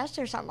 I guess,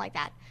 or something like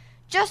that.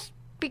 Just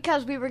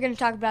because we were going to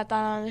talk about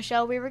that on the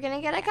show, we were going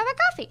to get a cup of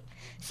coffee.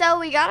 So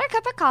we got a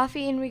cup of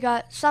coffee, and we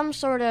got some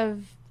sort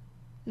of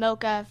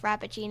mocha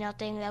frappuccino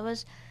thing that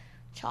was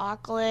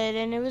chocolate,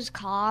 and it was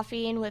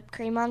coffee and whipped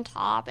cream on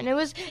top, and it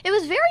was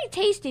very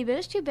tasty, but it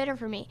was too bitter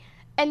for me.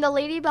 And the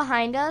lady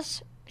behind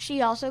us,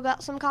 she also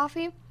got some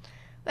coffee,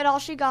 but all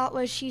she got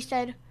was, she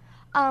said,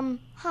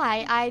 hi,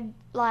 I'd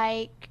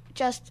like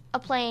just a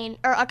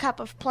cup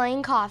of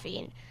plain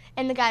coffee.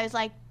 And the guy was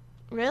like,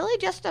 really,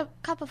 just a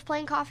cup of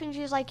plain coffee? And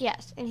she was like,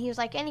 yes. And he was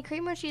like, any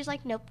creamer? She's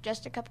like, nope,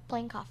 just a cup of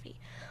plain coffee.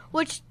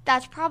 Which,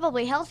 that's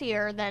probably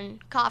healthier than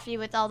coffee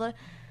with all the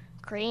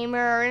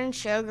creamer and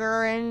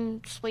sugar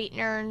and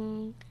sweetener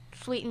and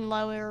sweet and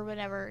low or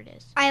whatever it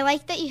is. I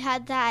like that you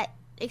had that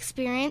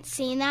experience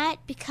seeing that,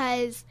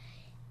 because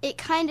it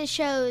kind of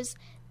shows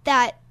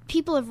that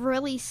people have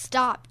really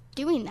stopped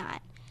doing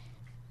that.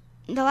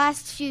 In the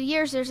last few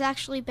years, there's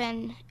actually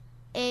been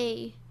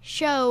a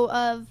show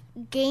of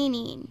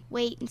gaining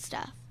weight and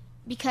stuff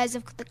because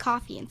of the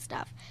coffee and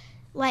stuff.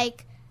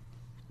 Like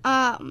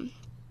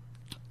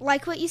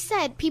what you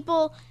said,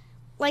 people,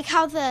 like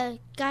how the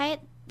guy,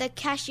 the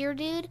cashier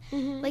dude,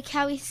 like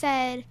how he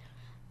said,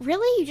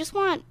 really, you just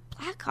want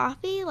black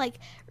coffee? Like,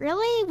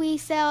 really, we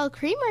sell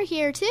creamer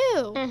here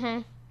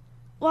too.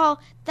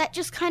 Well, that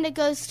just kind of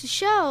goes to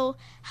show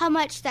how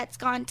much that's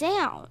gone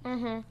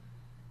down.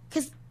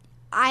 Because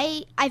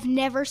I've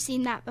never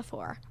seen that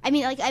before. I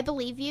mean, like, I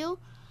believe you,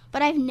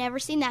 but I've never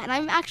seen that, and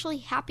I'm actually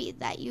happy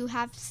that you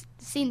have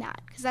seen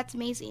that, because that's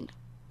amazing.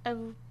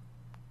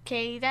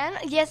 Okay, then.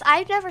 Yes,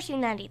 I've never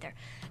seen that either.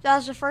 That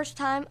was the first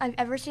time I've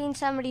ever seen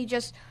somebody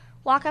just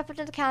walk up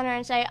to the counter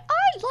and say,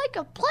 I'd like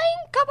a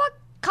plain cup of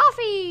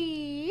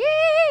coffee.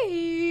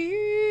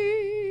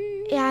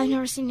 Yeah, I've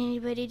never seen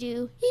anybody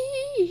do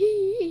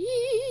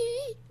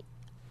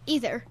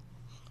either.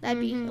 That'd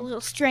be a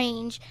little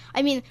strange.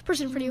 I mean,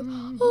 person in front of you,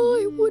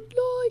 I would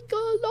like a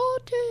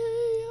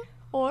latte.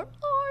 Or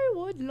I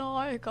would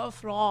like a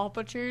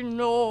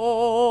frappuccino.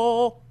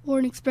 Or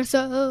an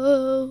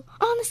espresso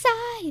on the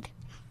side.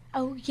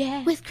 Oh,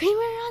 yeah. With creamer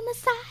on the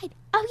side.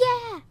 Oh,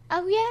 yeah.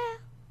 Oh, yeah.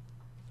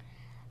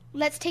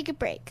 Let's take a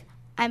break.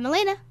 I'm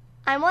Alaina.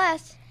 I'm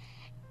Wes.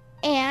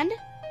 And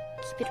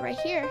keep it right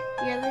here.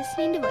 You're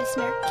listening to Voice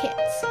America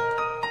Kids.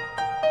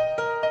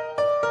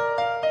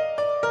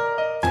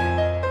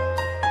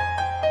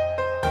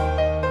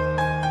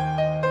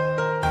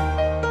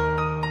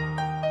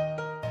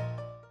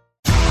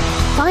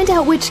 Find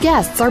out which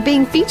guests are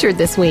being featured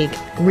this week.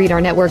 Read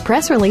our network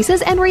press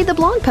releases and read the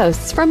blog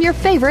posts from your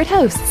favorite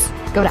hosts.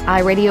 Go to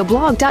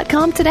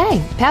iradioblog.com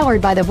today,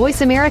 powered by the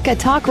Voice America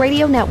Talk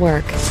Radio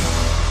Network.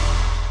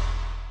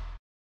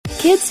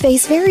 Kids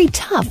face very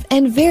tough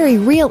and very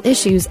real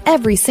issues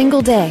every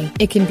single day.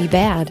 It can be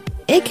bad.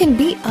 It can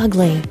be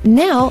ugly.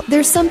 Now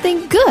there's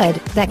something good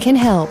that can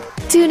help.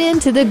 Tune in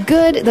to The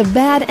Good, the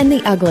Bad, and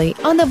the Ugly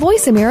on the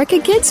Voice America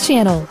Kids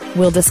channel.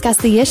 We'll discuss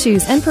the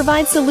issues and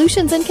provide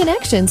solutions and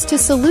connections to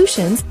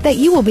solutions that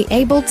you will be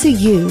able to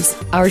use.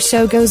 Our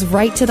show goes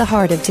right to the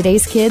heart of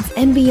today's kids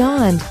and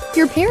beyond.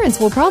 Your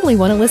parents will probably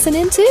want to listen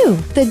in too.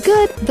 The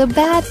Good, the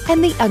Bad,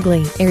 and the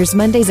Ugly airs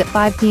Mondays at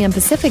 5 p.m.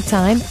 Pacific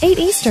Time, 8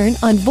 Eastern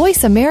on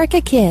Voice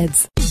America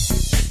Kids.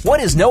 What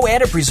is No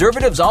Added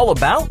Preservatives all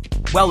about?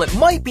 Well, it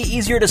might be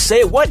easier to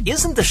say what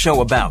isn't the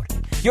show about.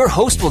 Your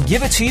host will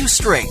give it to you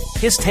straight.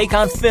 His take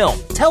on film,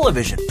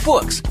 television,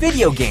 books,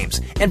 video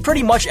games, and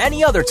pretty much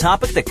any other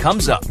topic that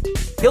comes up.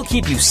 He'll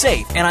keep you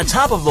safe and on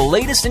top of the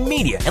latest in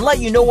media and let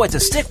you know what to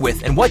stick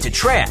with and what to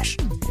trash.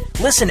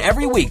 Listen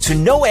every week to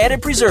No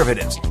Added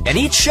Preservatives, and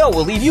each show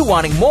will leave you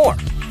wanting more.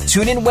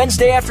 Tune in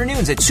Wednesday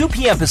afternoons at 2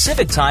 p.m.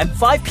 Pacific Time,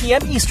 5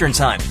 p.m. Eastern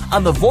Time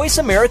on the Voice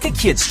America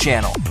Kids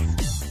channel.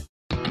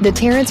 The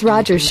Terrence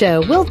Rogers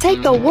Show will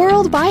take the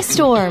world by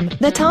storm.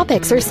 The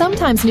topics are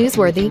sometimes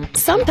newsworthy,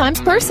 sometimes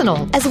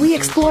personal, as we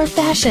explore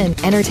fashion,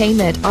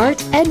 entertainment,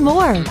 art, and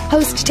more.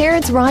 Host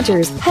Terrence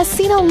Rogers has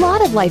seen a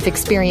lot of life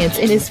experience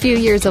in his few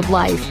years of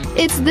life.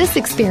 It's this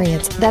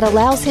experience that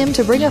allows him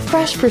to bring a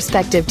fresh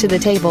perspective to the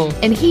table,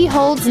 and he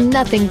holds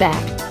nothing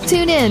back.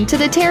 Tune in to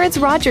The Terrence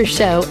Rogers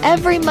Show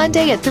every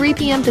Monday at 3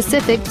 p.m.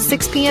 Pacific,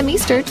 6 p.m.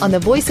 Eastern on the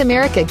Voice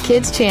America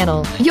Kids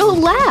channel. You'll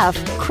laugh,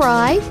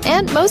 cry,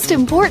 and most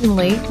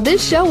importantly,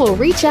 this show will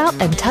reach out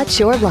and touch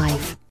your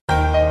life.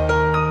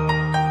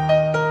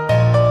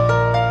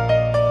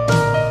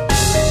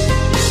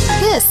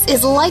 This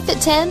is Life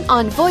at 10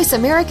 on Voice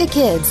America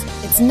Kids.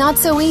 It's not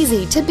so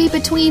easy to be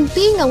between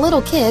being a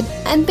little kid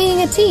and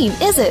being a teen,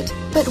 is it?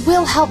 But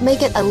we'll help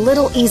make it a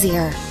little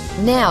easier.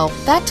 Now,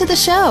 back to the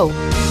show.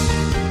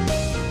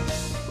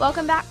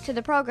 Welcome back to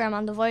the program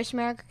on the Voice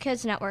America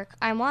Kids Network.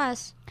 I'm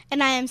Wes.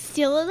 And I am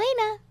still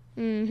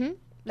Alaina.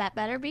 That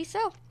better be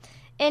so.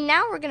 And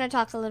now we're going to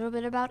talk a little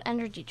bit about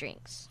energy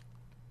drinks.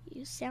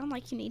 You sound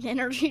like you need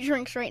energy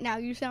drinks right now.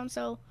 You sound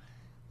so...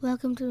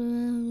 Welcome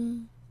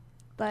to...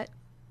 But...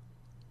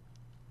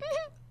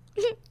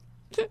 Stop,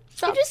 you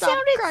just stop,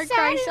 sounded cry, sad.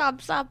 cry,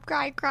 stop, stop,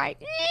 cry, cry.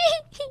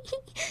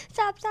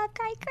 Stop,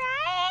 cry,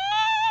 cry.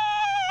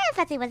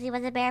 Fuzzy Wuzzy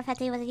was a bear.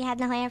 Fuzzy Wuzzy had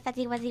no hair.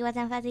 Fuzzy Wuzzy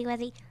wasn't Fuzzy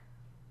Wuzzy.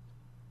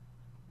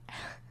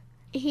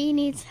 He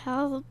needs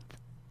help.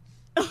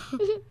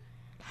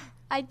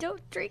 I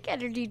don't drink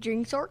energy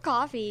drinks or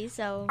coffee,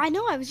 so... I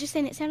know, I was just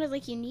saying it sounded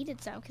like you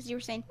needed some, because you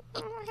were saying,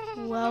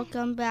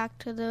 welcome back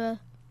to the...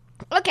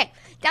 Okay,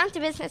 down to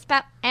business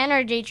about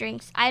energy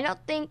drinks. I don't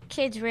think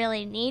kids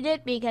really need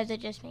it because it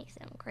just makes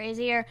them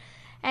crazier.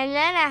 And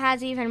then it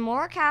has even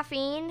more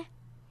caffeine.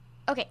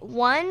 Okay,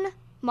 one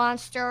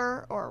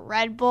Monster or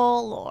Red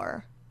Bull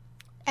or...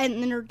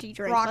 An energy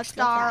drink.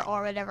 Rockstar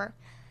or whatever.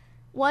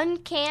 One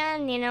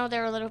can,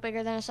 they're a little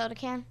bigger than a soda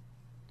can.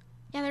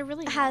 Yeah, they're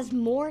really has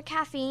more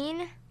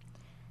caffeine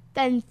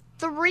than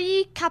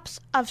 3 cups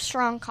of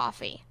strong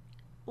coffee.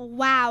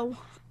 Wow.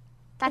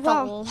 That's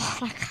a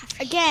lot of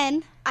coffee.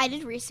 Again, I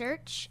did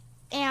research,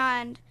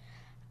 and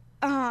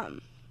I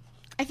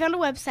found a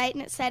website,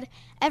 and it said,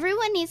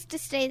 everyone needs to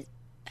stay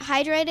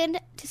hydrated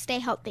to stay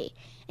healthy,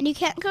 and you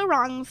can't go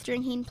wrong with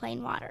drinking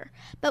plain water.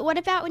 But what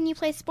about when you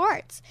play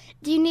sports?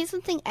 Do you need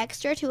something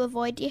extra to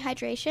avoid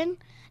dehydration?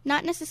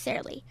 Not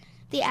necessarily.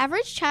 The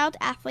average child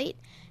athlete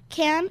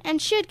can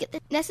and should get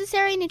the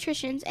necessary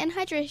nutrition and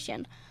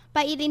hydration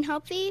by eating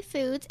healthy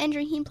foods and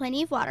drinking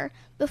plenty of water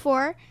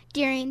before,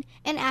 during,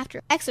 and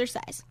after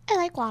exercise. I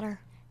like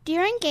water.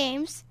 During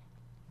games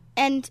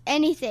and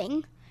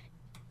anything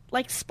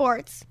like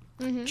sports,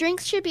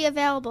 drinks should be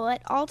available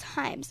at all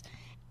times,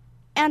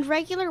 and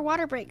regular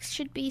water breaks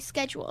should be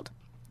scheduled.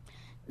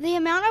 The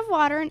amount of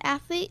water an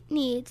athlete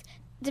needs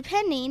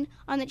depending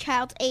on the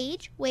child's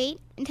age, weight,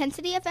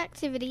 intensity of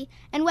activity,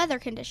 and weather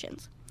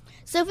conditions.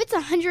 So if it's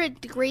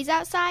 100 degrees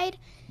outside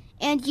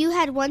and you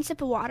had 1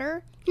 sip of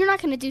water, you're not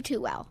going to do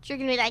too well. So you're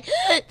going to be like...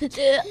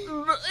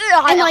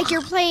 and like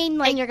you're playing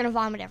like... And you're going to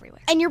vomit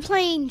everywhere. And you're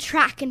playing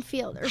track and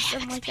field or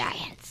something like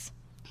that.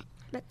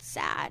 That's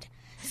sad.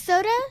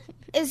 Soda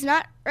is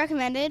not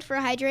recommended for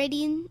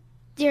hydrating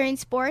during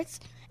sports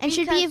and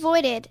should be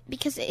avoided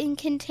because it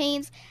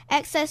contains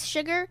excess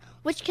sugar,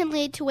 which can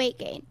lead to weight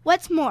gain.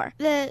 What's more,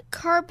 the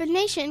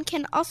carbonation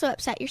can also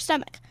upset your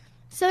stomach.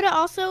 Soda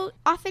also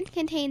often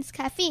contains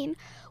caffeine,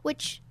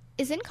 which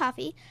is in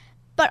coffee,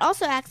 but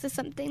also acts as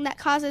something that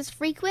causes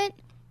frequent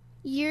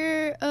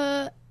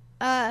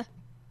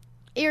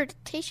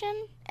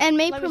irritation and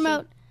may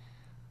promote...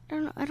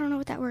 I don't know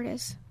what that word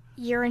is.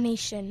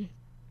 Urination.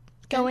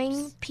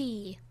 Going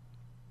pee.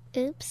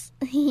 Oops.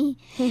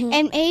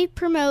 And may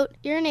promote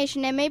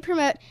urination and may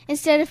promote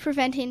instead of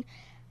preventing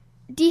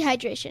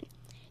dehydration.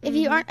 If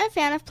you aren't a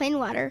fan of plain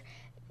water,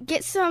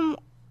 get some,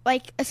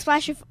 like, a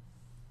splash of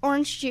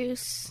orange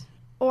juice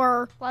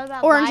or what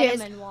about oranges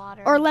vitamin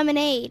water? Or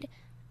lemonade.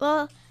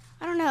 Well,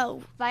 I don't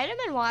know.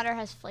 Vitamin water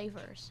has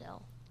flavor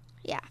still.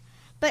 Yeah.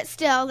 But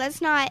still,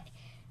 that's not...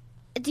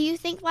 Do you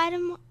think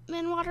vitamin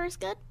water is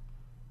good?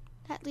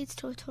 That leads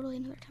to a totally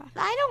another topic.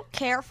 I don't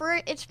care for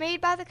it. It's made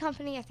by the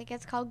company. I think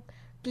it's called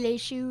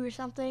Glacier or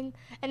something.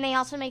 And they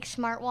also make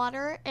Smart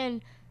Water,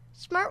 and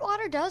Smart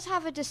Water does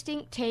have a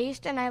distinct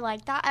taste, and I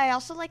like that. I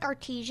also like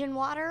artesian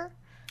water.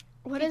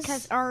 What is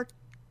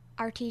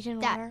artesian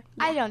that? water?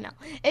 Yeah. I don't know.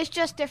 It's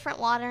just different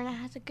water, and it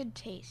has a good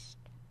taste.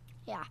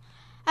 Yeah.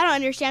 I don't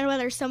understand why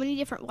there's so many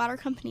different water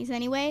companies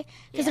anyway,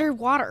 because Yeah. they're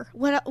water.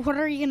 What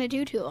are you going to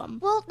do to them?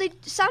 Well,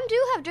 some do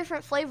have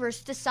different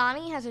flavors.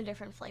 Dasani has a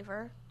different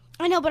flavor.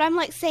 I know, but I'm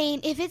like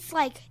saying if it's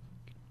like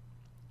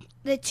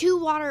the two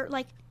water,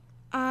 like,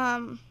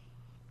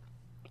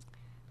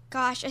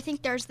 gosh, I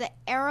think there's the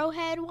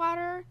Arrowhead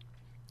water.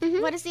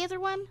 Mhm. What is the other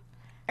one?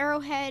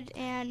 Arrowhead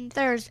and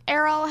There's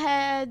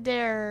Arrowhead,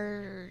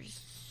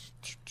 there's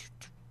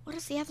what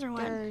is the other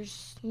one?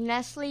 There's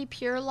Nestle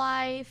Pure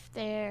Life.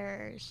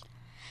 There's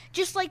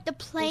Just like the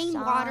plain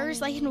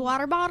waters, like in a Dasani.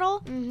 water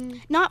bottle,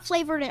 mhm not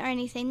flavored or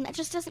anything. That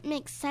just doesn't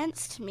make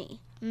sense to me.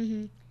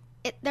 mhm.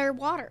 They're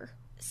water.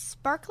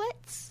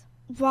 Sparklets?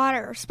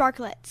 Water.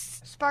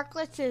 Sparklets.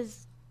 Sparklets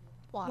is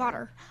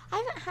Water. I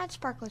haven't had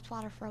Sparklets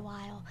water for a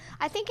while.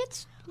 I think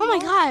it's Oh my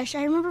gosh,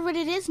 I remember what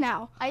it is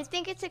now. I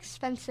think it's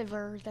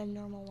expensiver than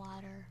normal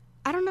water.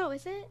 I don't know,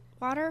 is it?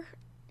 Water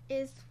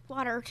is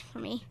water for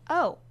me.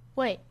 Oh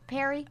wait,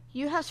 Perry,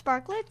 you have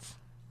Sparklets?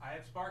 I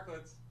have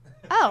Sparklets.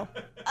 Oh.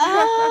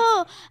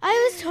 Oh,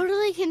 I was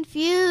totally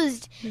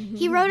confused.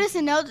 He wrote us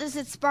a note that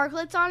said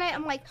Sparklets on it.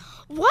 I'm like,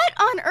 what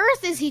on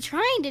earth is he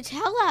trying to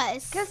tell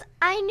us? Because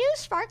I knew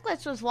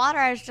Sparklets was water.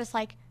 I was just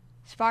like,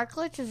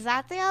 Sparklets, is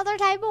that the other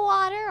type of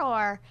water?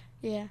 Or,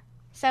 yeah.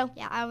 So,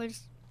 Yeah, I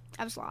was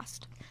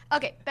lost.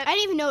 okay, but I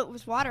didn't even know it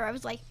was water. I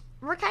was like,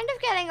 we're kind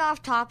of getting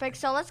off topic,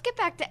 so let's get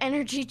back to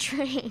energy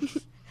drinks.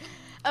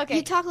 Okay.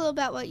 you talk a little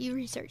about what you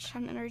researched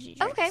on energy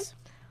drinks. Okay.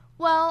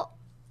 Well,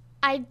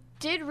 I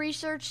did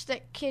research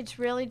that kids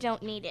really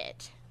don't need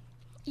it.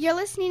 You're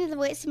listening to the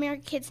Voice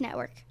America Kids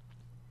Network.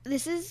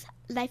 This is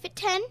Life at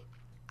 10.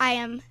 I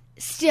am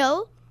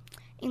still,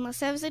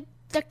 unless I was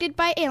abducted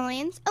by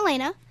aliens,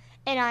 Alaina.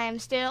 And I am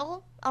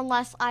still,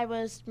 unless I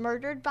was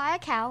murdered by a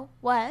cow,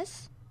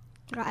 Wes.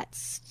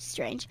 That's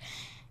strange.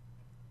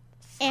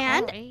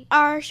 And Sorry.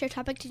 our show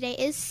topic today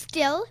is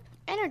still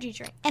Energy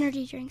drink.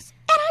 energy drinks.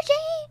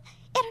 Energy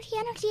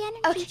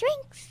Okay.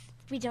 drinks.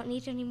 We don't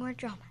need any more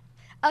drama.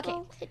 Okay.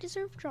 Well, they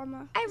deserve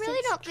drama. I really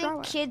don't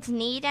think kids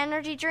need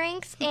energy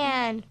drinks,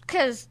 and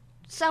because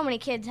so many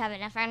kids have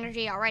enough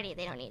energy already,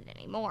 they don't need it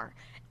anymore.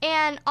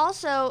 And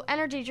also,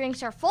 energy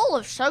drinks are full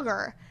of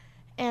sugar,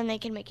 and they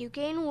can make you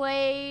gain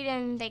weight,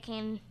 and they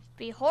can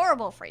be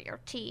horrible for your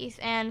teeth.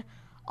 And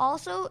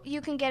also,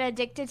 you can get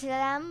addicted to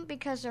them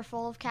because they're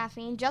full of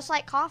caffeine, just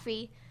like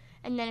coffee.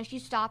 And then if you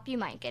stop, you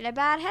might get a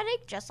bad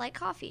headache, just like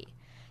coffee.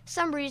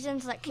 Some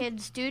reasons that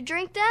kids do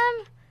drink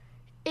them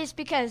is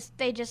because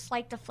they just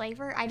like the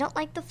flavor. I don't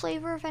like the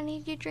flavor of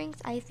energy drinks.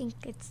 I think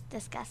it's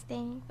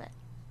disgusting, but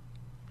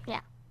yeah.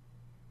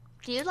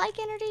 Do you like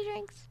energy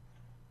drinks?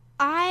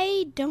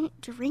 I don't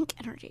drink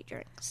energy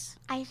drinks.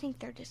 I think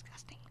they're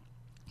disgusting.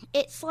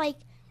 It's like,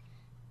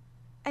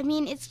 I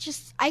mean, it's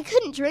just, I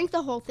couldn't drink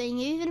the whole thing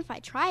even if I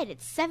tried.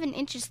 It's 7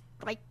 inches,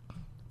 like,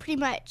 pretty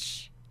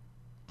much.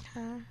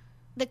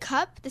 The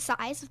cup, the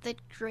size of the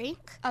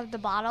drink, Of the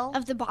bottle?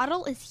 of the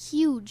bottle is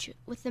huge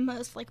with the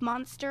most, like,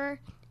 Monster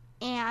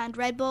and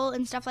Red Bull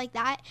and stuff like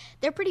that.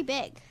 They're pretty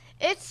big.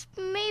 It's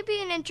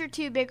maybe an inch or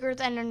two bigger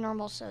than a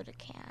normal soda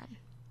can.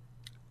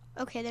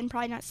 Okay, then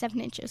probably not 7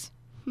 inches.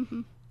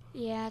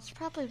 Yeah, it's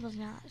probably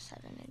not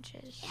 7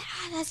 inches. Yeah,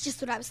 that's just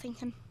what I was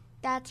thinking.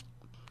 That's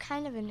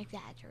kind of an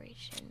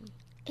exaggeration.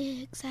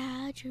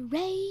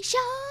 Exaggeration.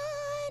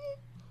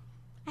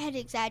 I had to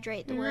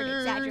exaggerate the word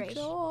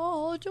exaggeration.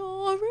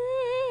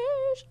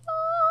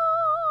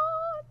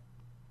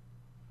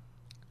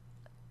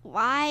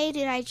 Why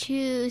did I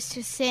choose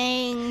to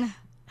sing?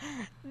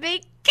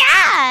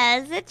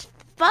 Because it's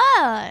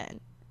fun. I'm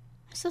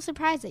so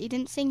surprised that you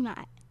didn't sing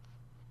that.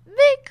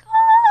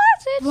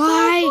 Because it's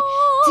Why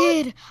so fun.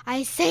 did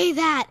I say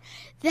that?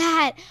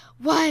 That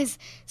was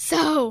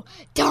so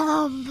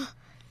dumb.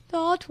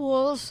 That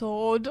was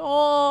so dumb.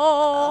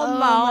 Oh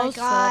my Mouse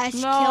gosh,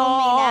 said kill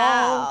me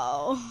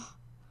now.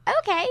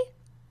 Okay.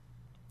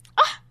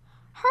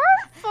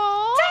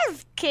 Hurtful.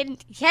 Just kidding.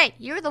 Hey,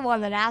 you're the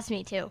one that asked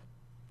me to.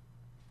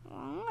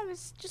 Well, I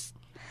was just...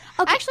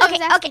 Okay, Actually, I was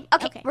asking-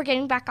 okay. okay. We're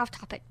getting back off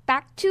topic.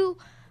 Back to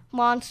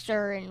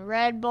Monster and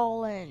Red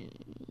Bull and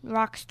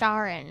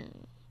Rockstar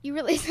and... You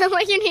really sound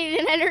like you need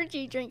an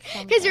energy drink.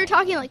 Because you're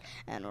talking like,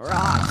 and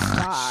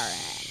Rockstar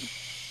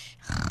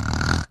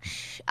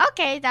and...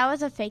 Okay, that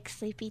was a fake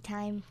sleepy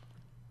time.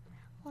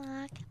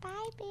 Walk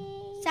by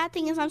me. Sad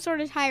thing is I'm sort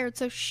of tired,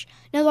 so shh,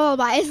 no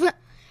lullabies.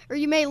 Or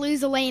you may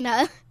lose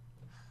Alaina.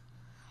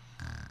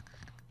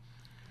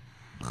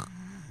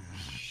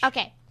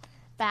 Okay,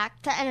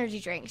 back to energy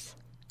drinks.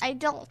 I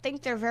don't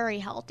think they're very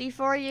healthy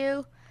for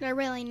you. They're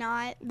really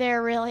not.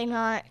 They're really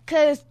not.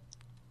 Because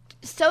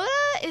soda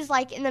is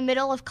like in the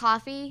middle of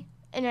coffee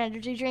and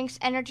energy drinks.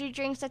 Energy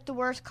drinks at the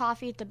worst,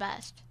 coffee at the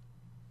best.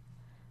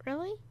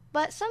 Really?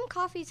 But some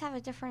coffees have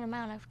a different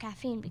amount of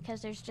caffeine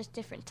because there's just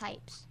different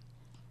types.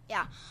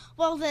 Yeah.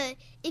 Well,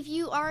 if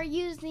you are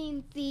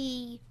using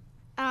the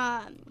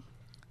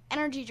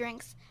energy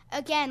drinks,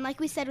 again, like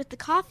we said with the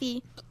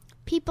coffee,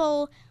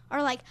 people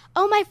are like,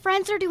 oh, my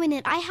friends are doing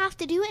it. I have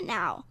to do it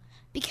now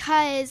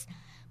because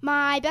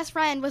my best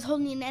friend was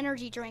holding an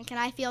energy drink, and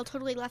I feel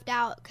totally left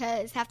out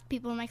because half the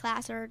people in my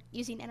class are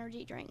using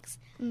energy drinks.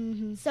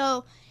 Mm-hmm.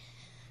 So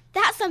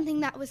that's something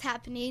that was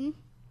happening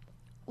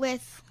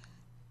with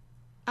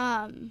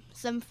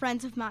some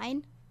friends of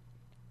mine.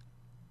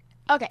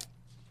 Okay.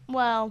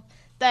 Well,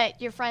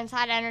 that your friends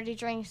had energy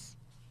drinks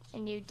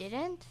and you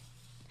didn't?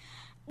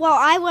 Well,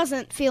 I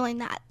wasn't feeling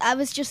that. I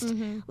was just,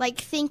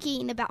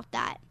 thinking about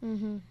that.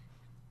 Mm-hmm.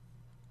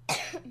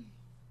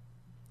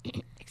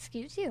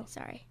 Excuse you.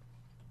 Sorry.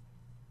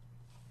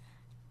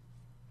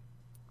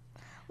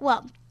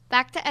 Well,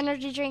 back to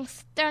energy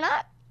drinks. They're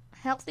not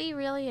healthy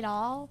really at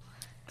all.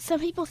 Some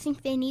people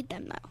think they need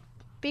them, though.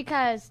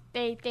 Because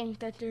they think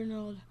that they're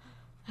not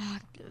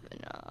active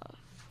enough.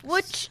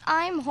 Which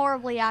I'm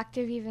horribly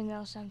active, even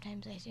though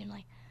sometimes I seem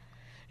like...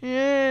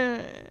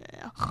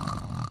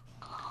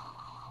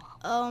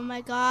 Oh my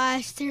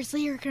gosh,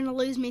 seriously, you're going to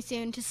lose me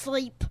soon to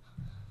sleep.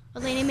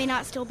 Alaina may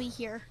not still be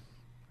here.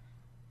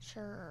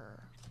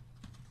 Sure.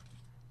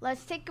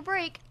 Let's take a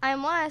break.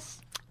 I'm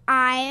Wes.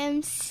 I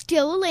am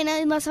still Alaina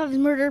unless I was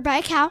murdered by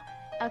a cow.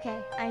 Okay,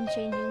 I'm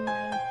changing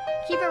mine.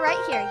 Keep it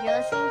right here. You're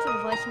listening to the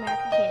Voice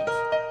America Kids.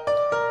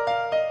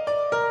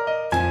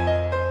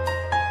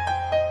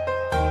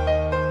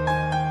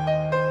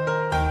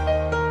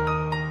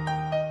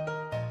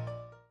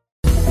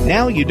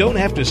 Now you don't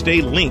have to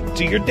stay linked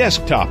to your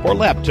desktop or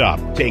laptop.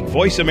 Take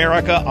Voice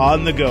America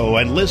on the go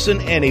and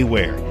listen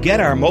anywhere. Get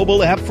our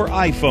mobile app for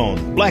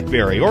iPhone,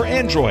 BlackBerry, or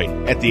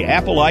Android at the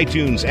Apple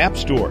iTunes App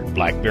Store,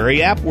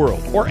 BlackBerry App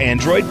World, or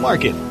Android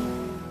Market.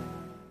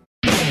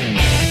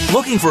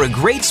 Looking for a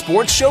great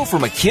sports show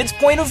from a kid's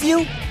point of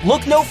view?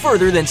 Look no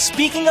further than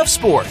Speaking of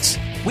Sports.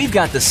 We've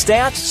got the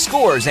stats,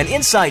 scores, and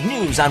inside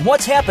news on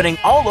what's happening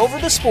all over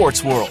the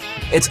sports world.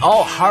 It's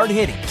all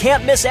hard-hitting,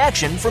 can't-miss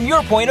action from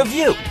your point of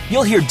view.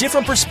 You'll hear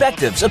different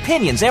perspectives,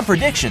 opinions, and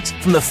predictions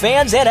from the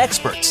fans and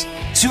experts.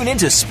 Tune in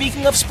to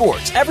Speaking of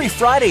Sports every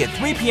Friday at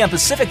 3 p.m.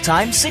 Pacific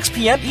Time, 6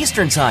 p.m.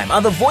 Eastern Time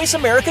on the Voice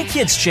America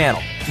Kids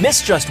channel.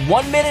 Miss just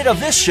 1 minute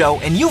of this show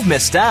and you've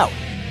missed out.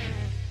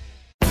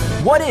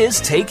 What is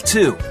Take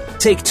Two?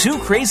 Take two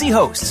crazy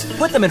hosts,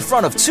 put them in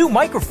front of two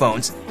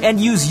microphones,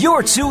 and use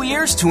your two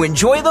ears to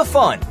enjoy the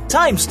fun.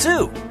 Times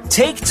two.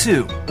 Take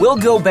Two. We'll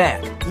go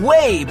back,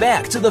 way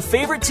back to the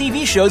favorite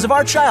TV shows of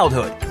our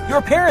childhood.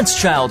 Your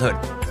parents' childhood.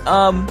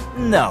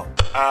 No.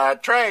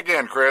 Try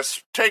again,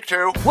 Chris. Take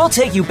two. We'll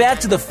take you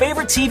back to the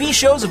favorite TV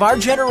shows of our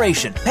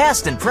generation,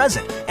 past and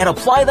present, and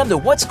apply them to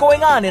what's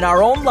going on in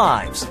our own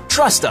lives.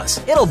 Trust us,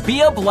 it'll be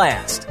a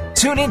blast.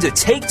 Tune in to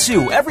Take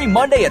Two every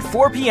Monday at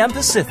 4 p.m.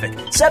 Pacific,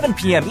 7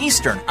 p.m.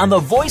 Eastern on the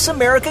Voice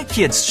America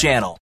Kids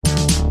channel.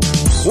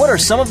 What are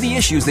some of the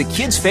issues that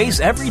kids face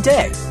every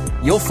day?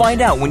 You'll find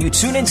out when you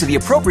tune into the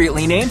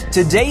appropriately named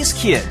Today's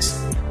Kids.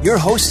 Your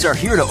hosts are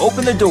here to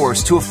open the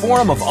doors to a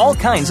forum of all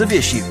kinds of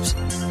issues.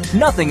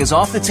 Nothing is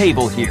off the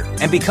table here,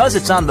 and because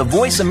it's on the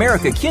Voice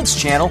America Kids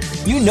channel,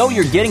 you know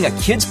you're getting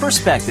a kid's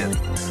perspective.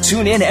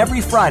 Tune in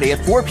every Friday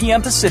at 4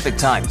 p.m. Pacific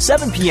Time,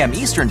 7 p.m.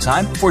 Eastern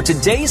Time for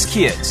Today's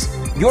Kids.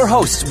 Your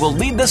hosts will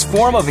lead this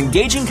forum of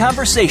engaging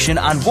conversation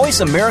on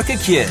Voice America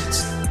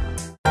Kids.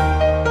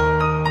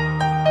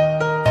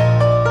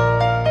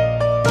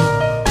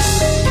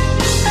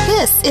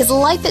 This is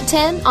Life at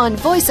 10 on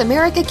Voice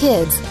America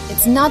Kids.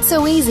 It's not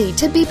so easy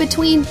to be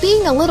between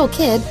being a little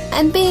kid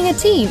and being a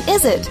teen,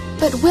 is it?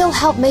 But we'll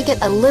help make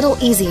it a little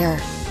easier.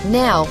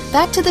 Now,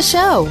 back to the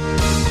show.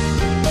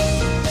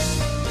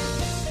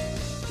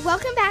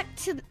 Welcome back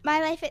to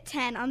My Life at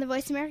 10 on the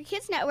Voice America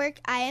Kids Network.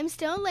 I am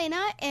still Alaina,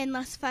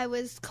 unless if I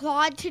was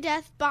clawed to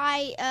death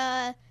by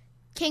a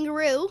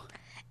kangaroo.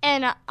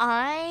 And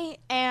I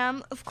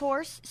am, of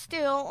course,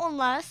 still,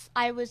 unless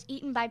I was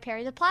eaten by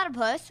Perry the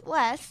Platypus,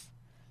 Wes.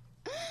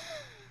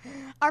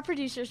 Our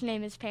producer's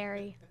name is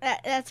Perry.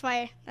 That's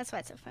why it's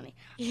so funny.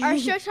 Our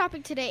show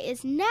topic today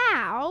is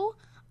now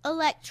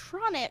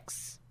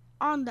electronics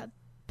on the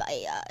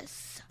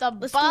bus.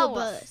 The school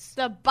bus.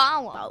 The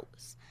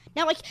bus.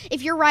 Now, like,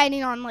 if you're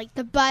riding on, like,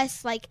 the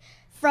bus, like,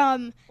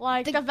 from...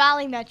 Like the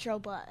Valley Metro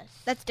bus.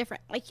 That's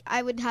different. Like,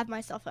 I would have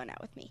my cell phone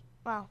out with me.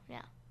 Well,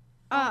 yeah.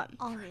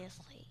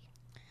 Obviously.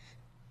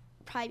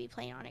 Probably be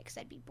playing on it because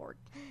I'd be bored.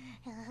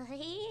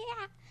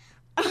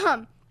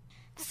 Yeah.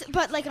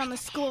 But, like, on the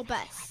school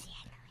bus.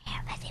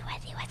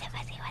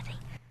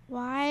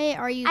 Why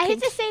are you... I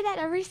have to say that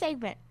every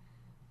segment.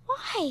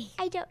 Why?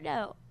 I don't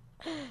know.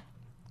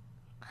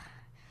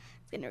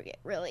 It's going to get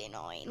really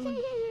annoying.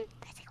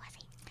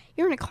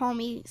 You're going to call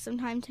me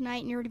sometime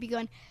tonight, and you're going to be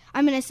going,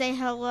 I'm going to say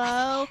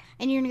hello,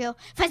 and you're going to go,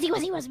 Fuzzy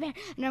Wuzzy was a bear,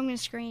 and I'm going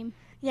to scream.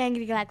 Yeah, I'm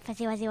going to go like,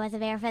 Fuzzy Wuzzy was a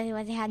bear, Fuzzy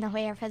Wuzzy had no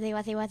hair, Fuzzy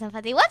Wuzzy wasn't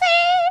Fuzzy Wuzzy!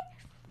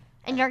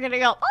 And you're going to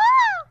go,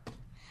 ah!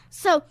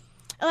 So,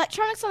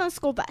 electronics on the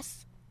school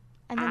bus.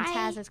 And then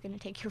Taz is going to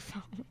take your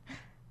phone.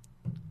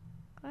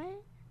 What?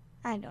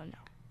 I don't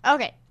know.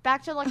 Okay,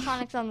 back to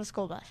electronics on the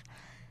school bus.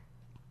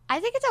 I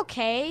think it's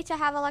okay to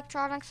have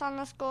electronics on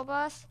the school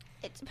bus.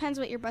 It depends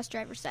what your bus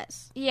driver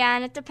says. Yeah,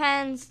 and it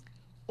depends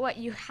what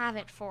you have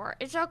it for.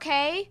 It's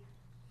okay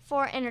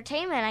for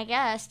entertainment, I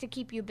guess, to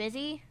keep you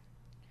busy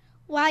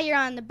while you're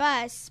on the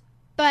bus,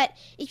 but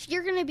if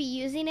you're going to be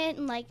using it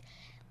and like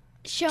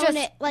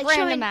showing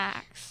random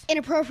acts,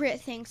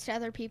 inappropriate things to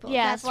other people,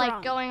 yeah, that's it's like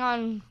wrong. going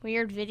on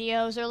weird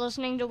videos or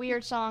listening to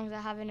weird songs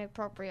that have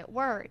inappropriate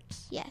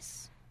words.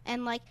 Yes,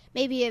 and like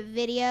maybe a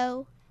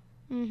video,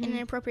 an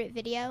inappropriate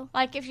video.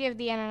 Like if you have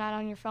the internet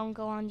on your phone,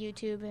 go on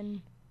YouTube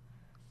and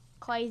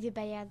crazy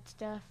bad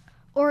stuff.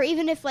 Or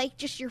even if, like,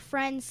 just your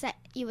friend sent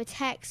you a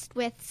text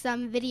with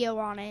some video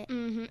on it.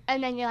 Mm-hmm.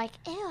 And then you're like,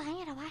 ew,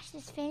 I gotta watch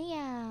this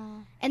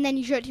video. And then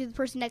you show it to the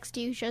person next to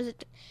you, shows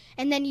it,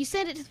 and then you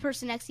send it to the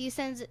person next to you,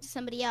 sends it to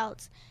somebody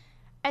else.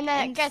 And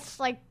then it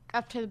gets, like,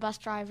 up to the bus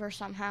driver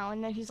somehow.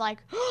 And then he's like,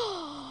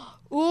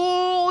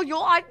 ooh,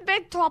 you're in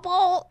big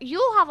trouble.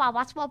 You have a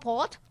bus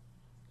report.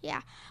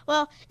 Yeah.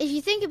 Well, if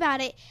you think about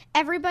it,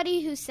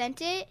 everybody who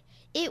sent it,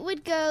 it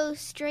would go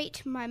straight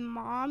to my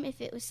mom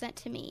if it was sent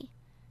to me.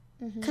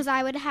 Because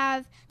I would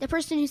have the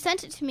person who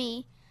sent it to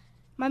me,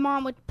 my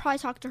mom would probably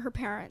talk to her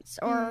parents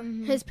or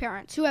his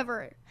parents,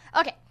 whoever.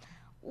 Okay,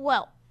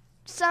 well,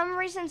 some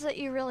reasons that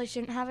you really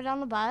shouldn't have it on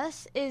the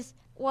bus is,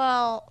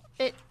 well,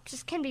 it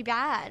just can be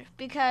bad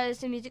because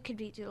the music could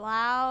be too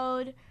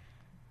loud.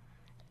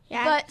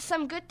 Yeah. But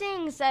some good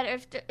things that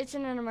if it's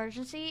in an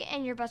emergency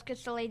and your bus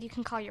gets delayed, you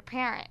can call your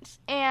parents.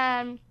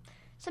 And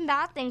some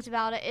bad things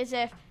about it is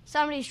if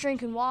somebody's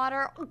drinking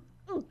water.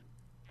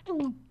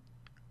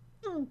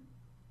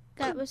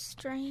 That was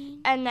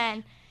strange. And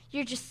then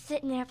you're just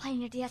sitting there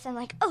playing your DS and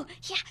like, oh,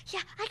 yeah,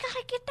 I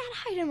gotta get that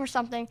item or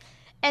something.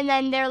 And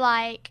then they're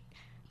like,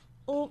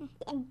 and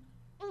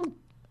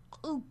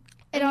And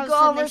you all of a go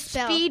sudden over they a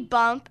spill. speed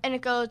bump and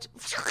it goes,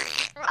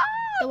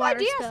 The water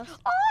DS. spills.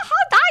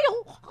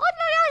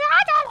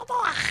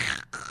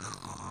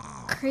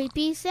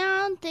 Creepy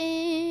sound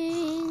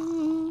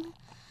thing.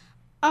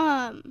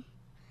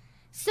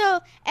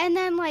 So, and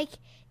then, like,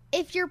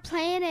 if you're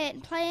playing it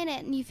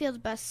and you feel the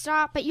bus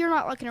stop, but you're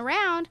not looking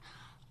around,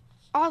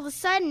 all of a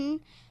sudden,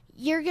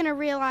 you're going to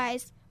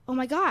realize, oh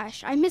my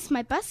gosh, I missed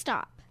my bus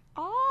stop.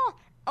 Oh.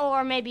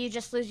 Or maybe you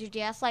just lose your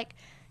DS. Like,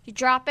 you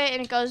drop it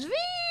and it goes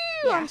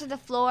onto the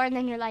floor, and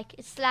then you're like,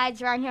 it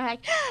slides around, you're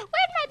like, where'd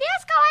my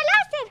DS go? I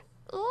lost it.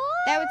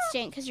 Ooh. That would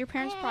stink because your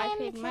parents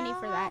probably paid money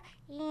for that.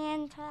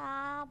 In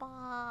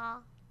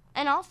trouble.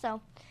 And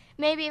also,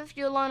 maybe if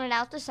you loan it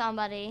out to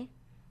somebody,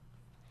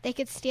 They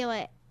could steal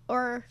it.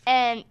 Or,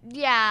 and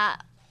yeah,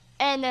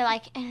 and they're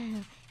like,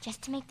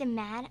 just to make them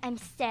mad, I'm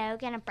so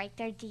gonna break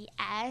their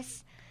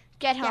DS.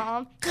 Get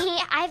home.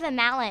 I have a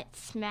mallet.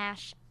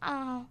 Smash.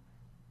 Oh,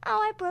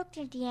 I broke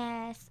their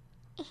DS.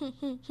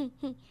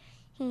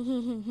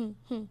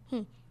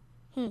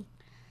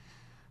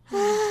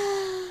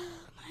 oh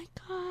my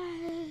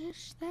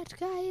gosh, that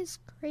guy is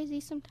crazy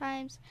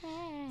sometimes.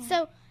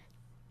 So,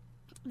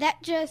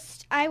 that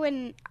just, I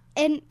wouldn't,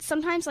 and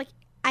sometimes, like,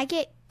 I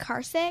get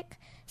car sick.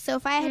 So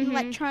if I had an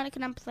electronic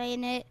and I'm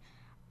playing it,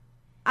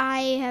 I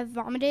have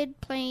vomited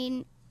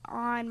playing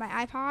on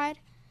my iPod.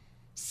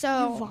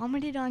 So You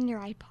vomited on your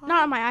iPod?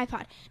 not on my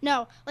iPod.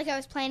 No, like I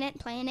was playing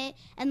it,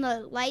 and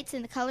the lights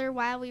and the color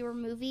while we were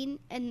moving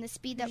and the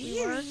speed that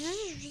we were.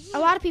 A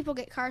lot of people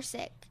get car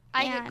sick.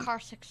 I get car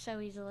sick so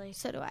easily.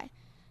 So do I.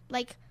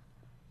 Like,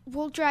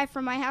 we'll drive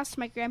from my house to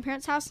my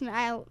grandparents' house, and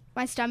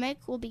my stomach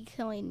will be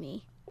killing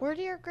me. Where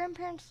do your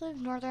grandparents live?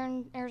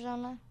 Northern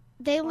Arizona?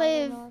 They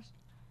live North?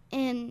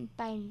 in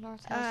By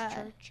North House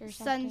Church or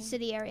something? Sun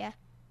City area.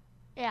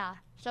 Yeah,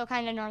 so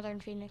kind of northern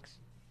Phoenix.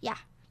 Yeah.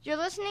 You're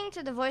listening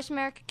to the Voice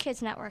America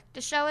Kids Network.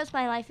 The show is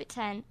My Life at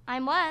 10.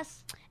 I'm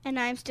Wes. And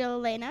I'm still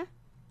Alaina.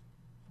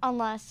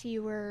 Unless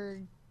you were...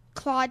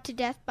 Clawed to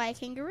death by a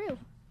kangaroo.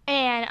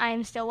 And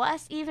I'm still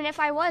Wes, even if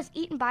I was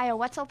eaten by a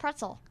Wetzel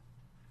pretzel.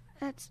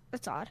 That's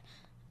odd.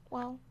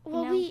 Well,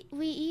 we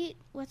eat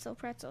Wetzel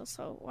pretzels,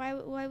 so why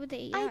would they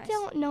eat I us?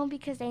 don't know,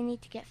 because they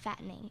need to get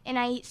fattening. And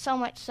I eat so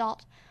much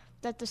salt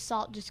that the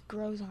salt just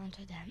grows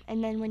onto them.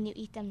 And then when you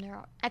eat them, they're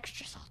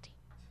extra salty.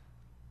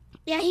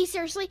 Yeah, he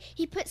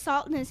put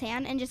salt in his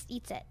hand and just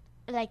eats it.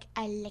 Like,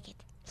 I lick it.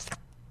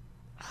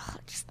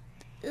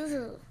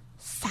 Ugh.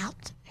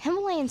 Salt.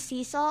 Himalayan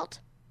sea salt?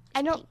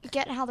 I don't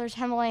get how there's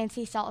Himalayan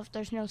sea salt if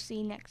there's no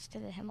sea next to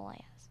the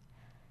Himalayas.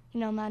 You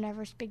know, Mount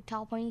Everest, big,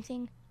 tall, pointy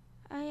thing?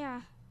 Oh,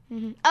 yeah.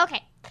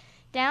 Okay,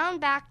 down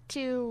back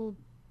to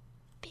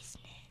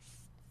business.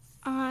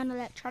 On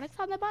electronics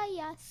on the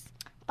bias.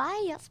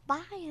 Bias.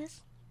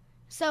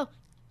 So,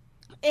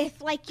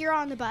 if, like, you're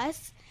on the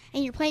bus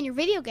and you're playing your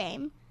video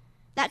game,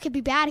 that could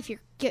be bad if you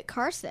get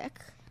car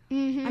sick. I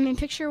mean,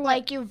 picture what...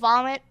 Like, you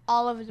vomit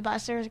all over the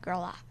bus. There was a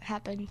girl that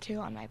happened to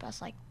on my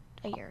bus, like,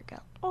 a year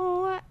ago.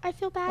 Oh, I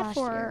feel bad Last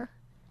for year. her.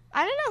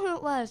 I don't know who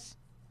it was.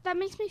 That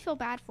makes me feel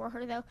bad for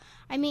her, though.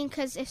 I mean,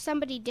 because if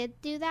somebody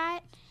did do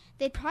that,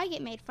 they'd probably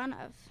get made fun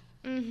of.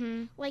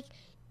 Like,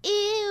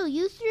 ew,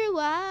 you threw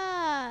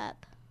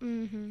up.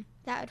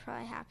 That would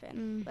probably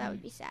happen. That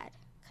would be sad,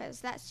 because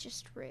that's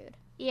just rude.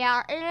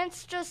 Yeah, and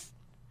it's just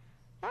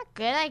not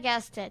good, I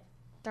guess, to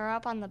throw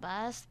up on the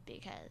bus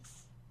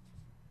because,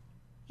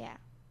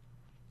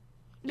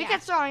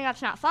 because throwing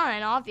up's not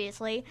fun,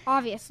 obviously.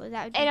 Obviously,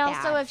 that would be And bad.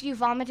 also, if you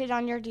vomited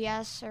on your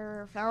DS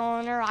or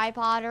phone or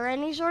iPod or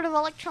any sort of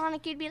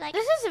electronic, you'd be like,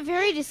 This is a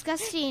very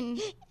disgusting...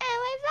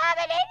 I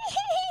vomited.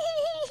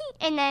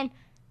 And then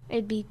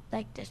it'd be,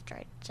 like,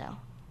 destroyed, so,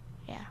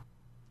 yeah.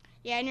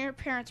 Yeah, and your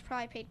parents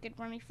probably paid good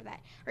money for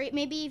that. Or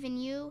maybe even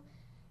you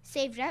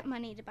saved up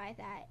money to buy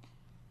that.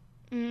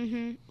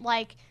 Mm-hmm.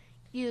 Like,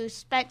 you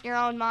spent your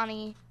own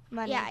money.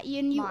 Yeah,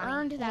 and you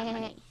earned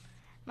that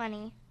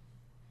money.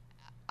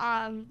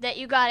 That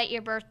you got at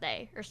your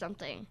birthday or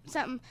something.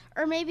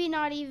 Or maybe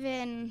not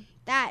even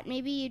that.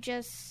 Maybe you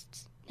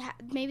just,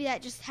 maybe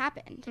that just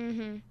happened.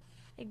 Mm-hmm.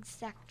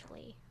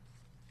 Exactly.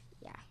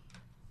 Yeah.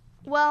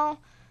 Well,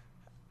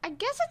 I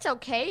guess it's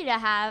okay to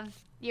have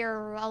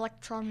your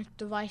electronic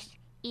device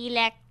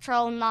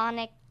on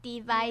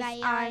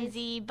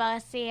the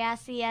bus.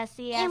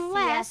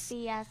 Unless,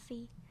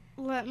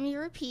 let me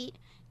repeat,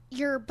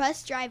 your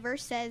bus driver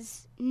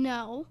says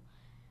no.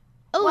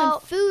 Oh, Well,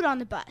 and food on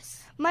the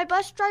bus. My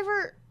bus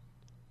driver,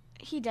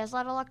 he does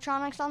let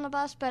electronics on the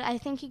bus, but I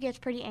think he gets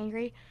pretty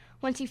angry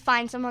once he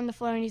finds them on the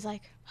floor and he's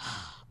like,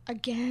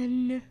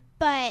 again.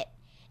 But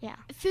Yeah.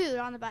 food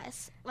on the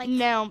bus. Like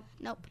No,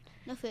 Nope.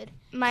 No food.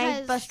 my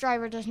 'Cause- bus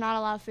driver does not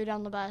allow food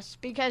on the bus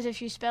because if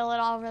you spill it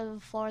all over the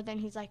floor, then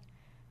he's like,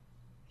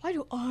 why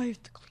do I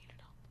have to clean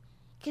it up?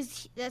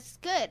 Because that's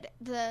good.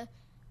 The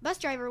bus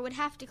driver would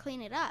have to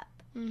clean it up.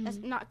 Mm-hmm. That's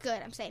not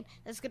good, I'm saying.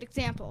 That's a good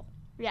example.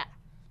 Yeah.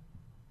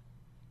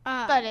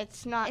 Uh, But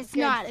it's not it's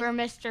good not. for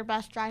Mr.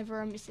 Bus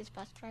Driver or Mrs.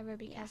 Bus Driver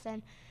because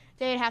then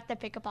they'd have to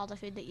pick up all the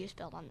food that you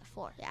spilled on the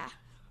floor. Yeah.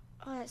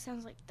 Oh, that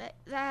sounds like that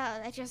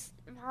just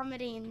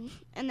vomiting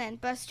and then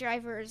bus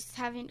drivers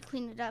having to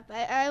clean it up.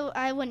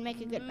 I wouldn't make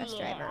a good bus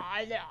driver.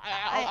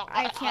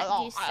 I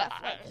can't do stuff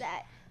like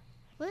that.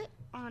 What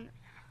on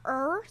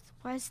earth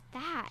was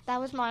that? That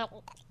was my...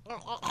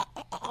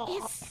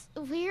 It's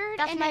weird.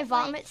 That's and my it,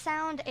 vomit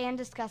sound and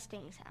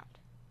disgusting sound.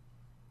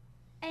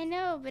 I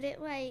know, but it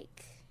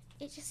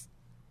just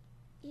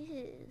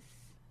is.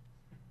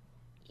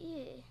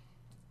 Ew.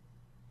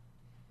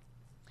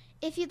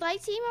 If you'd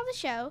like to email the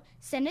show,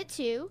 send it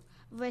to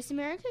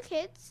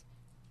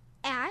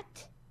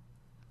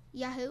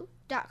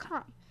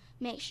voiceamericakids@yahoo.com.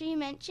 Make sure you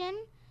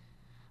mention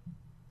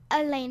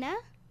Alaina.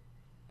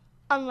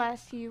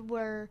 Unless you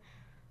were...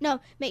 No,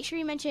 make sure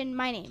you mention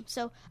my name.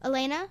 So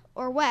Alaina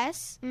or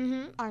Wes.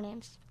 Our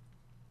names.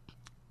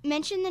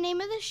 Mention the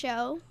name of the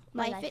show,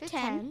 My Life at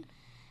 10.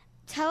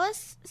 Tell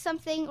us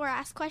something or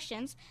ask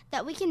questions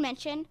that we can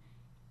mention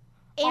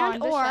On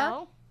and the or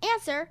show.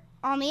 answer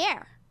on the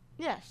air.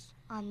 Yes.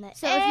 On the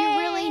So if you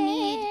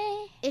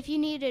really if you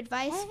need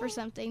advice for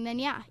something, then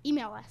yeah,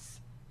 email us.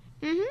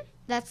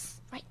 That's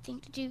the right thing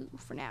to do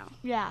for now.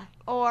 Yeah.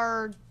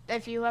 Or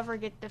if you ever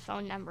get the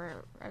phone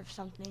number or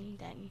something,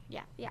 then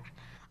yeah.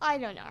 I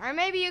don't know. Or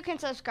maybe you can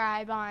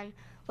subscribe on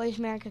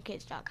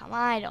voiceamericakids.com.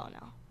 I don't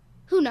know.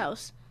 Who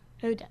knows?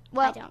 Who does?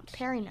 Well, I don't.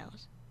 Perry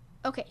knows.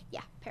 Okay,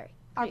 yeah, Perry.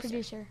 Our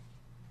producer.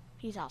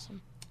 He's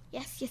awesome.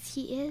 Yes,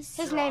 he is.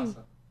 His name.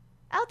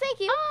 Oh, thank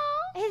you.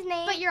 His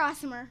name. But you're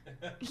awesomer.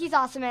 He's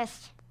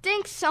awesomest.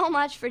 Thanks so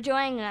much for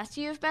joining us.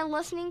 You've been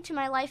listening to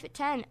My Life at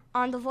 10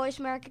 on the Voice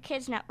America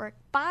Kids Network.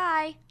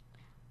 Bye.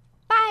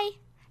 Bye.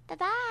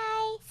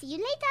 Bye-bye. See you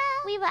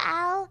later. We were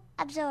all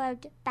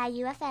absorbed by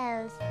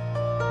UFOs.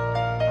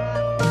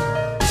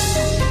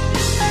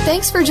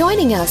 Thanks for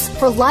joining us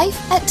for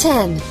Life at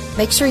 10.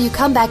 Make sure you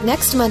come back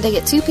next Monday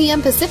at 2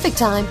 p.m. Pacific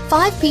Time,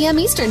 5 p.m.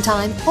 Eastern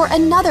Time for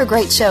another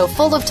great show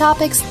full of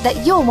topics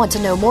that you'll want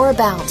to know more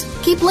about.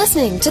 Keep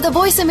listening to the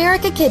Voice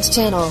America Kids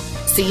channel.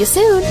 See you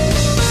soon.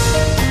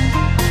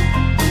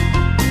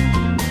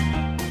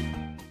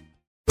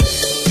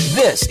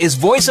 This is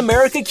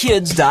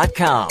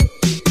VoiceAmericaKids.com.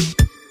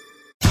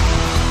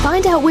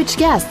 Find out which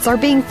guests are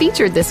being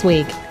featured this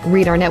week.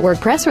 Read our network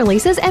press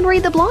releases and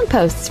read the blog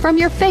posts from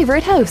your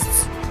favorite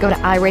hosts. Go to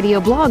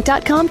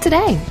iradioblog.com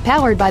today,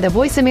 powered by the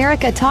Voice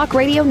America Talk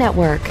Radio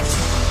Network.